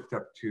from, to shift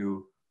up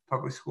to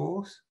public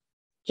schools.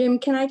 Jim,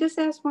 can I just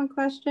ask one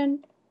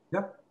question?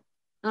 Yep.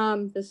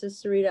 This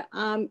is Sarita.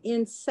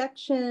 In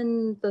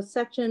the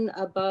section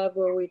above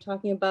where we're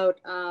talking about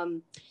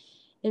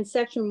in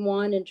section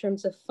 1, in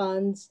terms of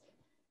funds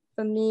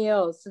for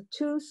meals, the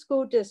 2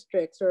 school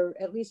districts, or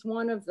at least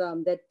one of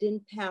them that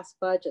didn't pass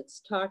budgets,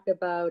 talked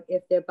about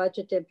if their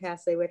budget didn't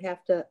pass, they would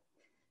have to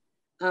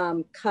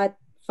cut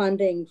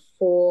funding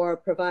for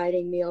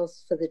providing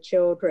meals for the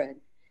children.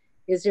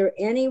 Is there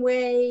any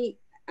way,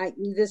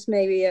 this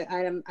may be an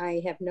item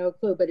I have no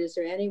clue, but is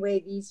there any way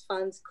these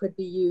funds could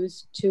be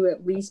used to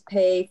at least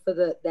pay for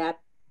that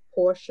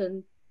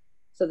portion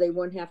so they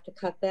wouldn't have to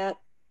cut that?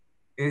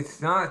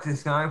 It's not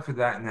designed for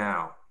that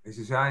now. It's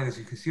designed, as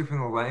you can see from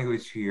the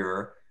language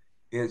here,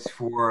 it's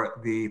for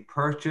the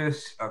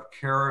purchase of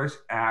CARES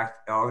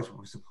Act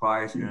eligible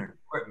supplies and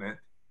equipment,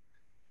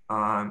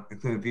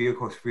 including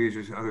vehicles,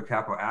 freezers, and other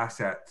capital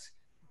assets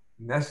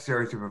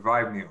necessary to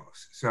provide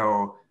meals.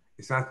 So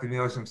it's not the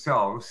meals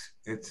themselves,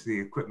 it's the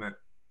equipment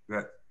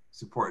that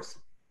supports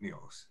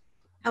meals.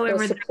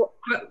 However,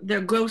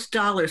 their gross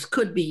dollars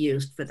could be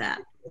used for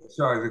that.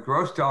 Sorry, the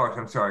gross dollars,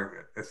 I'm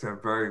sorry, that's a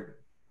very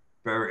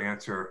better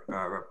answer,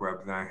 Rep.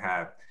 Webb, than I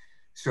had.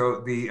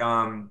 So the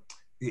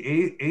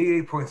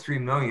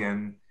 88.3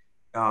 million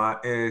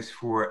is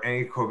for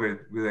any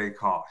COVID-related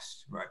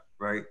costs,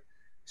 right?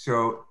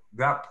 So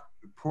that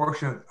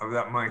portion of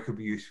that money could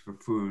be used for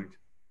food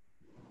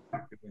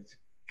if it's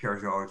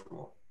CARES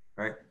eligible,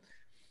 right?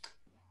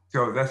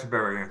 So that's a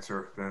better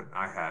answer than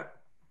I had.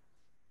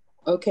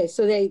 Okay,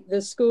 so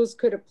the schools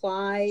could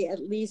apply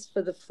at least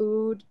for the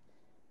food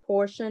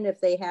portion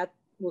if they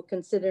were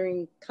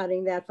considering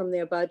cutting that from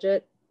their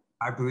budget?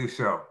 I believe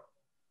so.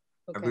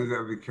 Okay. I believe that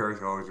would be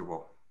CARES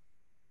eligible.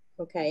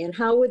 Okay, and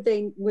how would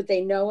they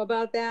know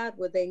about that?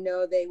 Would they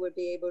know they would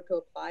be able to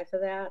apply for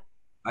that?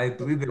 I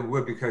believe they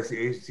would, because the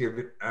Agency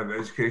of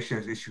Education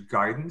has issued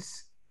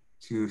guidance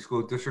to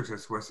school districts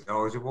as to what's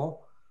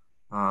eligible.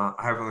 I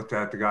haven't looked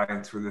at the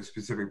guidance for this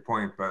specific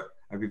point, but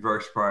I'd be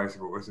very surprised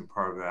if it wasn't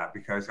part of that,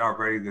 because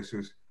already this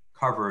was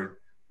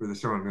covered for the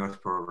summer meals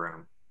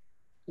program.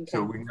 Okay.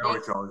 So we know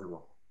it's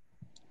eligible.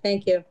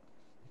 Thank you.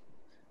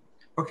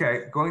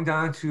 Okay, going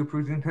down to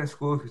approved independent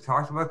schools, we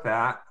talked about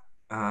that,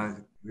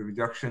 the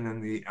reduction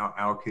in the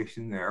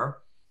allocation there.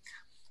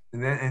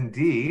 And then in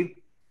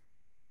D,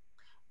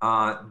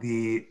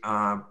 we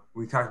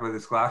talked about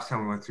this last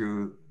time we went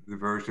through the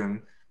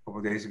version a couple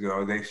of days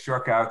ago. They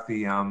struck out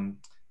the $1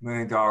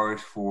 million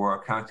for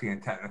accounting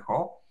and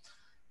technical.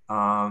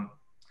 And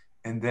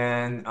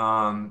then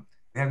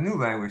they have new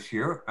language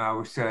here,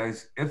 which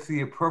says, if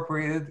the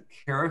appropriated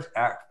CARES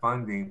Act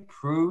funding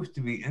proves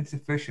to be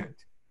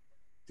insufficient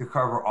to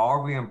cover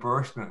all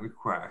reimbursement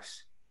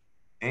requests,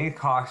 any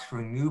costs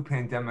for new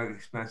pandemic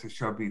expenses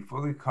shall be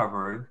fully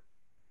covered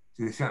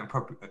to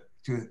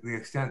the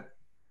extent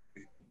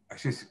I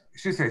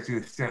should say to the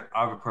extent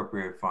of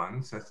appropriated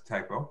funds. That's a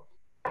typo.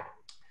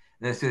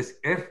 And it says,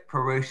 if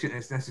proration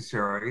is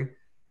necessary,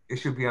 it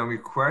should be on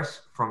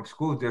request from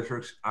school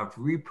districts of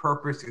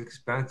repurposed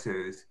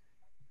expenses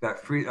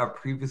that freed up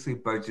previously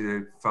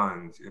budgeted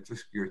funds in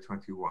fiscal year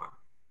 21.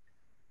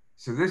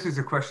 So this is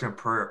a question of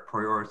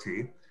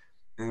priority.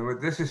 And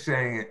what this is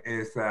saying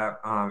is that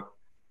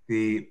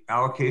the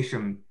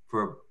allocation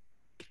for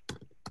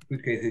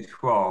pre-K through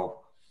 12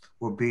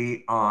 will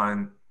be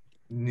on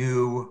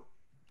new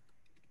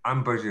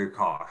unbudgeted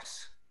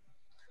costs,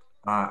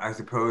 as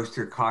opposed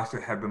to costs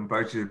that have been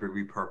budgeted but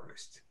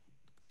repurposed.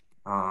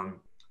 So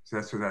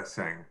that's what that's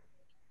saying.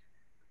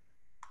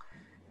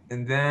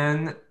 And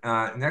then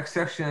next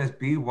section is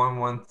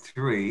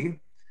B113,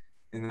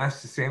 and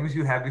that's the same as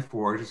you had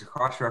before, just a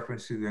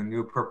cross-reference to the new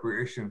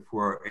appropriation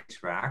for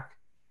HVAC.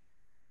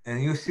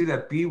 And you'll see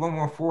that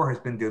B114 has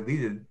been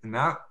deleted, and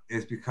that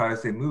is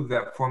because they moved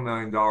that $4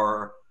 million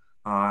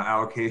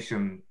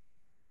allocation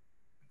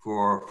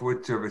for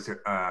food service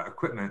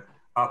equipment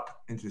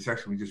up into the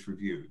section we just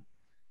reviewed.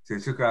 So they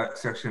took out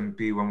section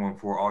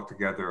B114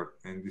 altogether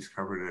and just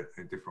covered it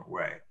in a different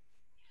way.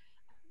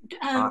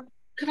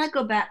 Could I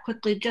go back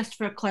quickly just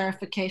for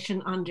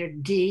clarification under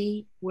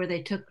D, where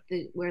they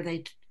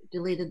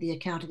deleted the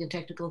accounting and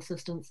technical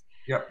assistance?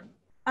 Yep.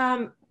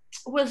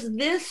 Was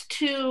this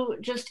to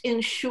just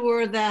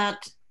ensure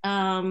that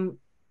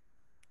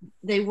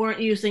they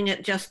weren't using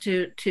it just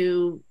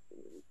so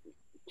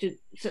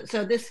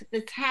this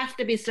has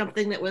to be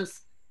something that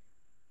was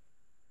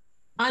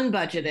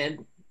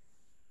unbudgeted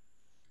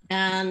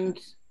and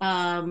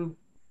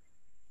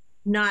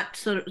not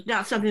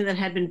something that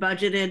had been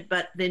budgeted,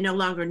 but they no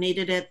longer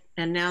needed it,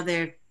 and now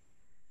they're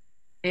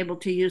able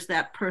to use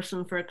that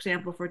person, for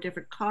example, for a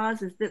different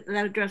cause? Is that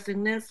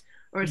addressing this,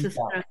 or is this?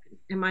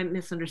 Am I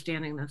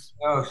misunderstanding this?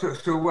 No.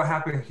 So what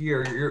happened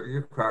here?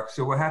 You're correct.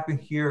 So what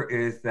happened here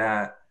is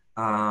that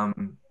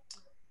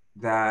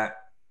that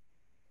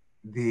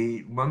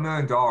the $1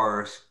 million,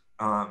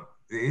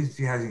 the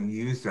agency hasn't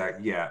used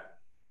that yet.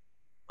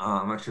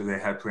 I'm not sure they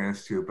had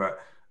plans to, but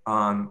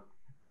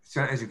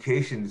Senate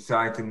Education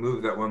decided to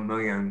move that 1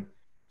 million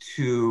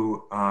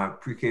to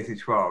pre-K through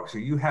 12. So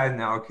you had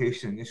an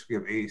allocation initially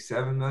of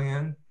 87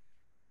 million.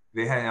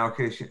 They had an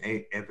allocation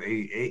of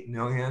 88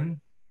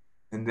 million.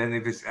 And then they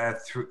just added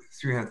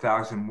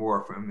 300,000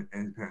 more from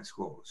independent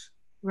schools.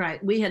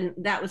 Right.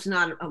 That was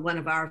not one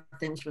of our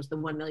things, was the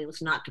 1 million was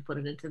not to put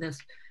it into this.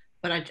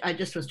 But I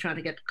just was trying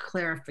to get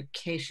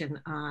clarification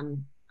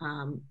on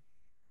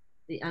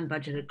the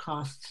unbudgeted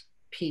costs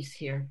piece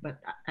here. But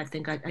I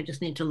think I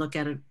just need to look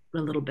at it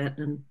a little bit,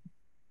 and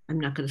I'm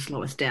not going to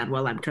slow us down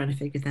while I'm trying to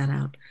figure that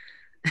out.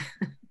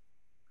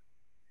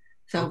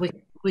 So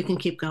okay. we can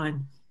keep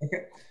going.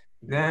 Okay.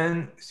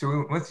 Then, so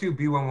we went through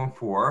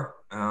B114,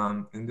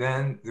 and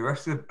then the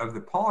rest of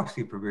the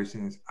policy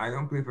provisions, I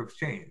don't believe have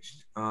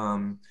changed.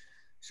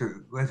 So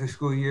length of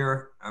school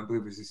year, I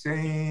believe is the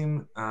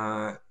same.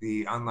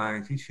 The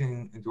online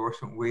teaching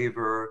endorsement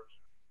waiver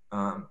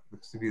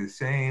looks to be the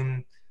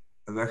same.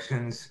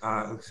 Elections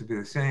looks to be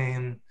the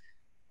same.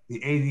 The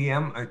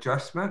ADM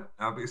adjustment,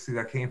 obviously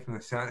that came from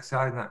the Senate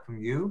side, not from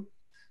you.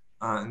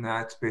 And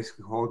that's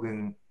basically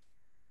holding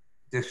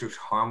districts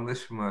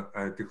harmless from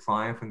a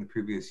decline from the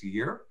previous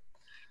year.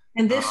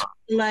 And this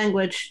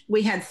language,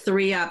 we had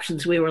 3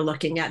 options we were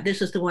looking at.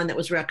 This is the one that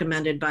was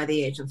recommended by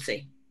the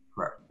agency.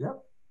 Correct.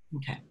 Yep.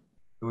 Okay.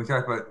 And we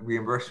talked about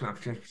reimbursement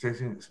of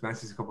transportation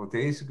expenses a couple of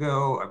days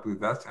ago. I believe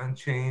that's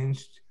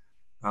unchanged.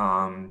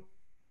 And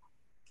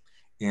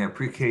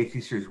pre-K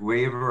teachers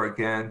waiver,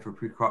 again, for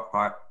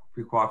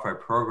pre-qualified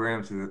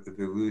programs if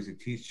they lose a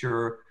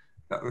teacher,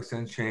 that looks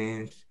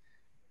unchanged.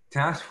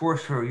 Task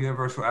force for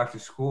universal after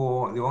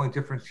school, the only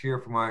difference here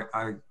from what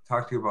I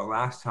talked to you about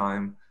last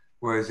time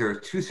was there are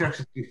 2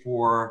 sections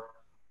before.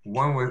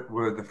 One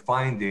were the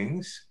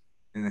findings,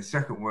 and the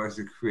second was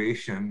the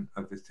creation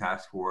of this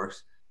task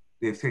force.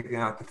 They've taken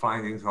out the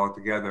findings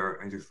altogether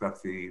and just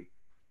left the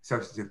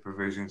substantive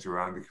provisions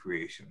around the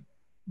creation.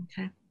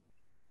 Okay.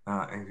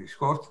 And if you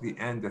scroll to the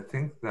end, I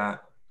think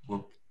that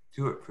will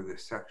do it for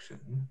this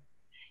section.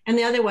 And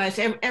the otherwise,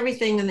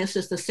 everything in this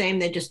is the same.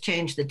 They just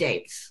changed the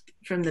dates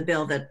from the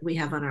bill that we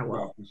have on our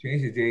wall. We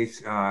changed the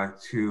dates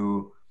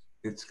to,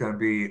 it's going to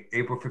be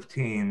April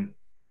 15,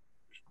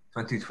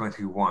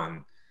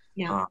 2021.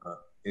 Yeah.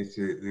 It's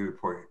the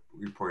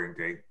reporting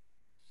date.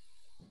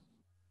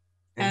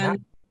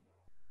 And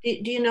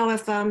do you know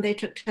if they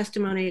took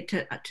testimony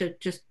to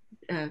just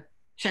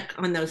check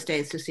on those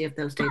dates to see if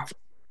those dates?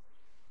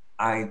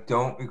 I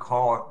don't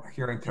recall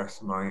hearing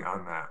testimony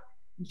on that.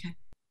 Okay.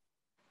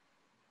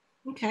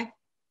 Okay.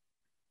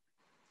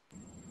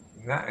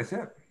 That is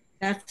it.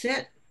 That's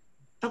it.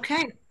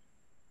 Okay.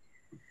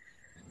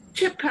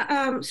 Chip,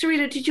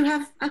 Sarita, did you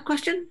have a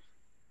question?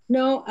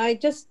 No,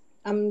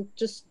 I'm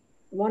just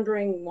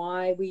wondering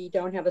why we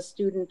don't have a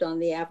student on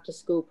the after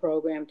school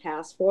program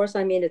task force.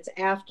 I mean, it's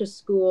after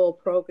school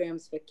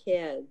programs for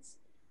kids.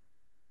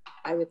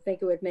 I would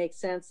think it would make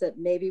sense that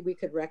maybe we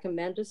could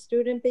recommend a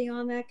student be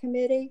on that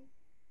committee.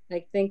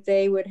 I think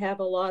they would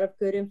have a lot of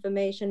good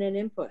information and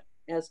input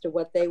as to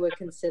what they would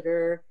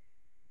consider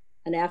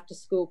an after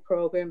school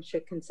program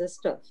should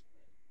consist of.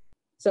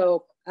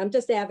 So I'm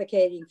just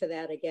advocating for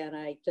that again.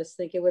 I just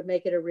think it would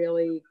make it a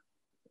really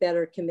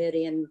better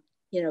committee and,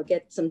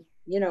 get some,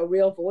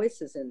 real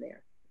voices in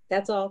there.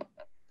 That's all.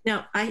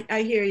 No,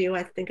 I hear you.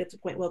 I think it's a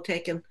point well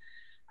taken.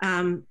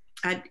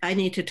 I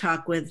need to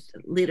talk with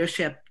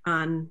leadership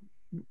on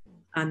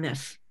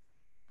this.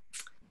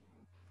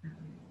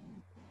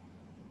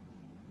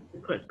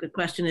 The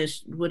question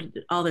is,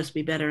 would all this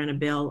be better in a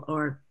bill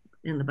or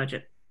in the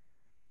budget?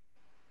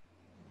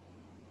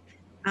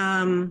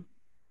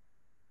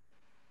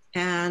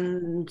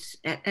 And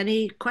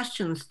any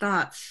questions,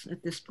 thoughts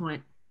at this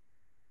point?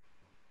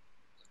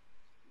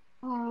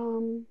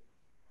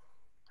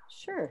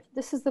 Sure.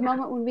 This is the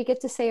moment when we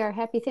get to say our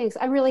happy things.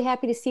 I'm really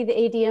happy to see the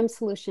ADM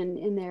solution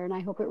in there, and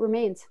I hope it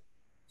remains.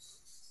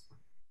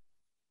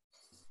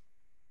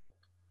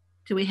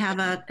 Do we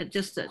have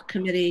just a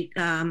committee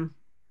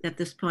at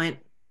this point?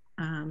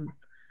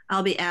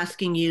 I'll be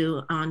asking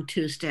you on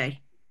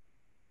Tuesday.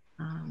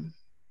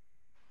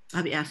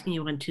 I'll be asking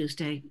you on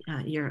Tuesday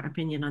your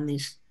opinion on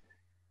these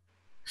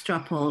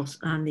straw polls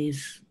on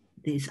these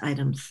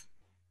items,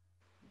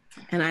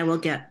 and I will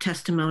get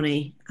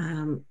testimony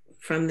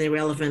from the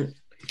relevant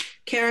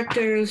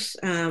characters.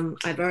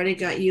 I've already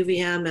got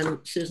UVM and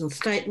Susan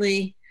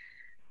Steitley.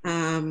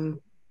 We'll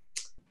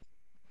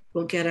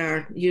get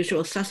our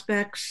usual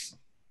suspects.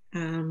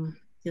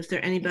 Is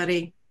there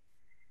anybody?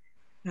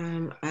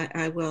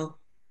 I'll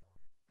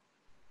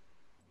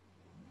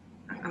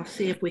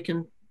see if we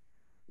can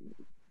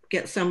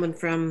get someone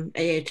from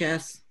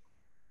AHS.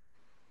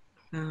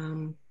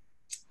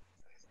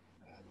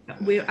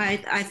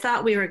 I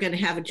thought we were going to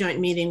have a joint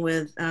meeting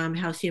with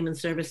House Human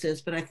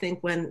Services, but I think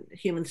when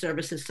Human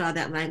Services saw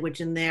that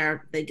language in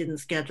there, they didn't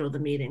schedule the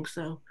meeting,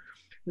 so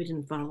we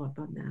didn't follow up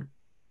on that.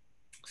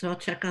 So I'll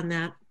check on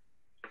that.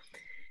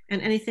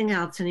 And anything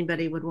else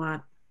anybody would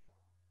want?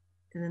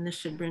 And then this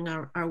should bring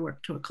our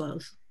work to a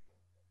close.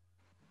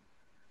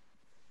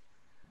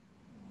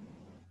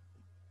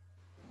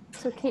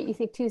 So Kate, you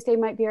think Tuesday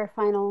might be our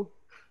final?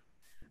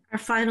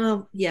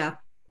 Yeah.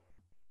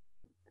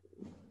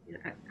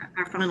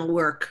 Our final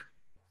work.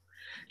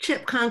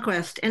 Chip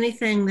Conquest,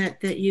 anything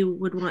that you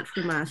would want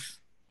from us?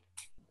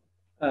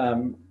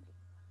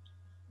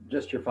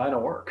 Just your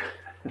final work.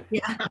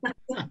 Yeah.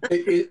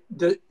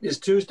 Is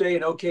Tuesday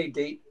an okay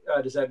date?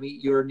 Does that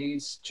meet your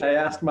needs, Chip? I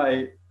asked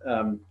my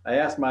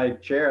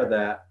chair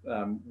that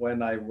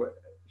when I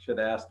should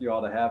ask you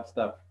all to have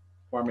stuff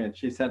for me, and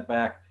she sent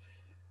back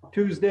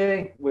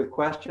Tuesday with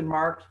question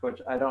marks, which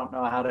I don't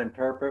know how to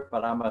interpret,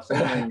 but I'm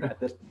assuming at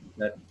this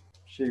that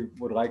she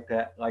would like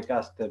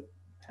us to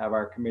have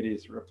our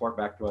committees report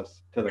back to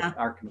us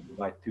our committee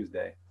by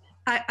Tuesday.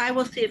 I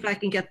will see if I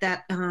can get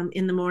that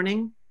in the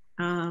morning.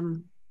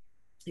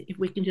 If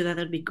we can do that,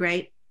 that'd be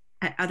great.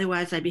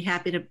 Otherwise, I'd be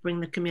happy to bring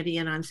the committee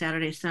in on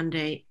Saturday,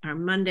 Sunday, or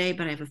Monday,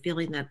 but I have a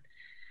feeling that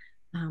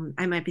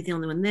I might be the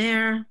only one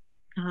there.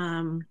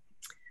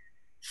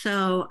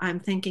 So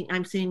I'm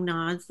seeing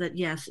nods that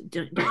yes,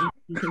 don't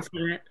you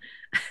consider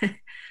it.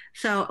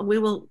 So we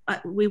will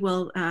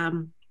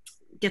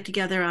get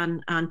together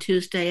on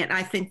Tuesday, and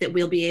I think that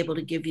we'll be able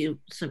to give you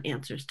some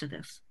answers to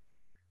this.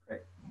 Great.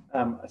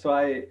 So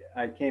I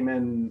came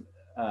in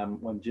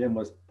when Jim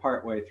was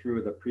partway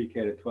through the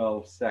pre-K to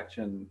 12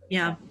 section.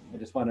 Yeah. I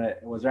just want to,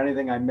 was there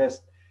anything I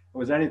missed?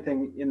 Was there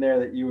anything in there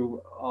that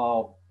you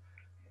all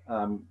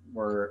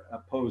were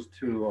opposed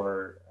to,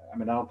 or, I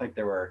mean, I don't think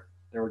there were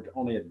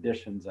only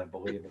additions, I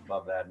believe,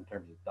 above that in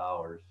terms of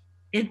dollars.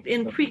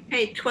 In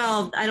pre-K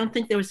 12, I don't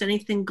think there was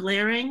anything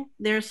glaring.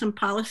 There are some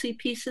policy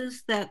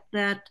pieces that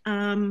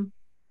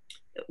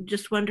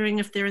just wondering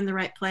if they're in the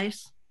right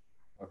place.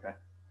 Okay.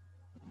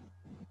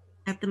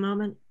 At the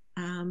moment.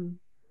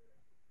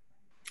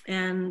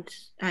 And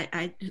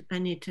I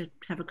need to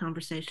have a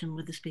conversation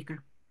with the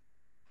speaker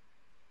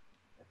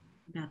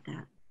about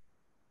that.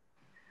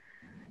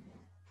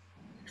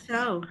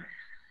 So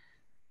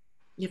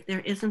if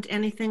there isn't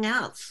anything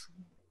else,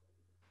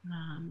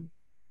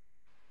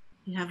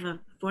 you have a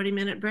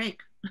 40-minute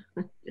break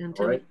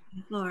until we get to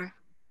the floor.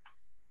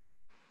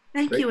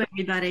 Thank you,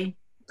 everybody.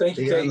 Thank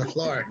you, Kate. On the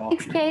floor.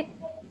 Thanks, Kate.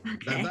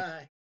 Okay.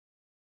 Bye-bye.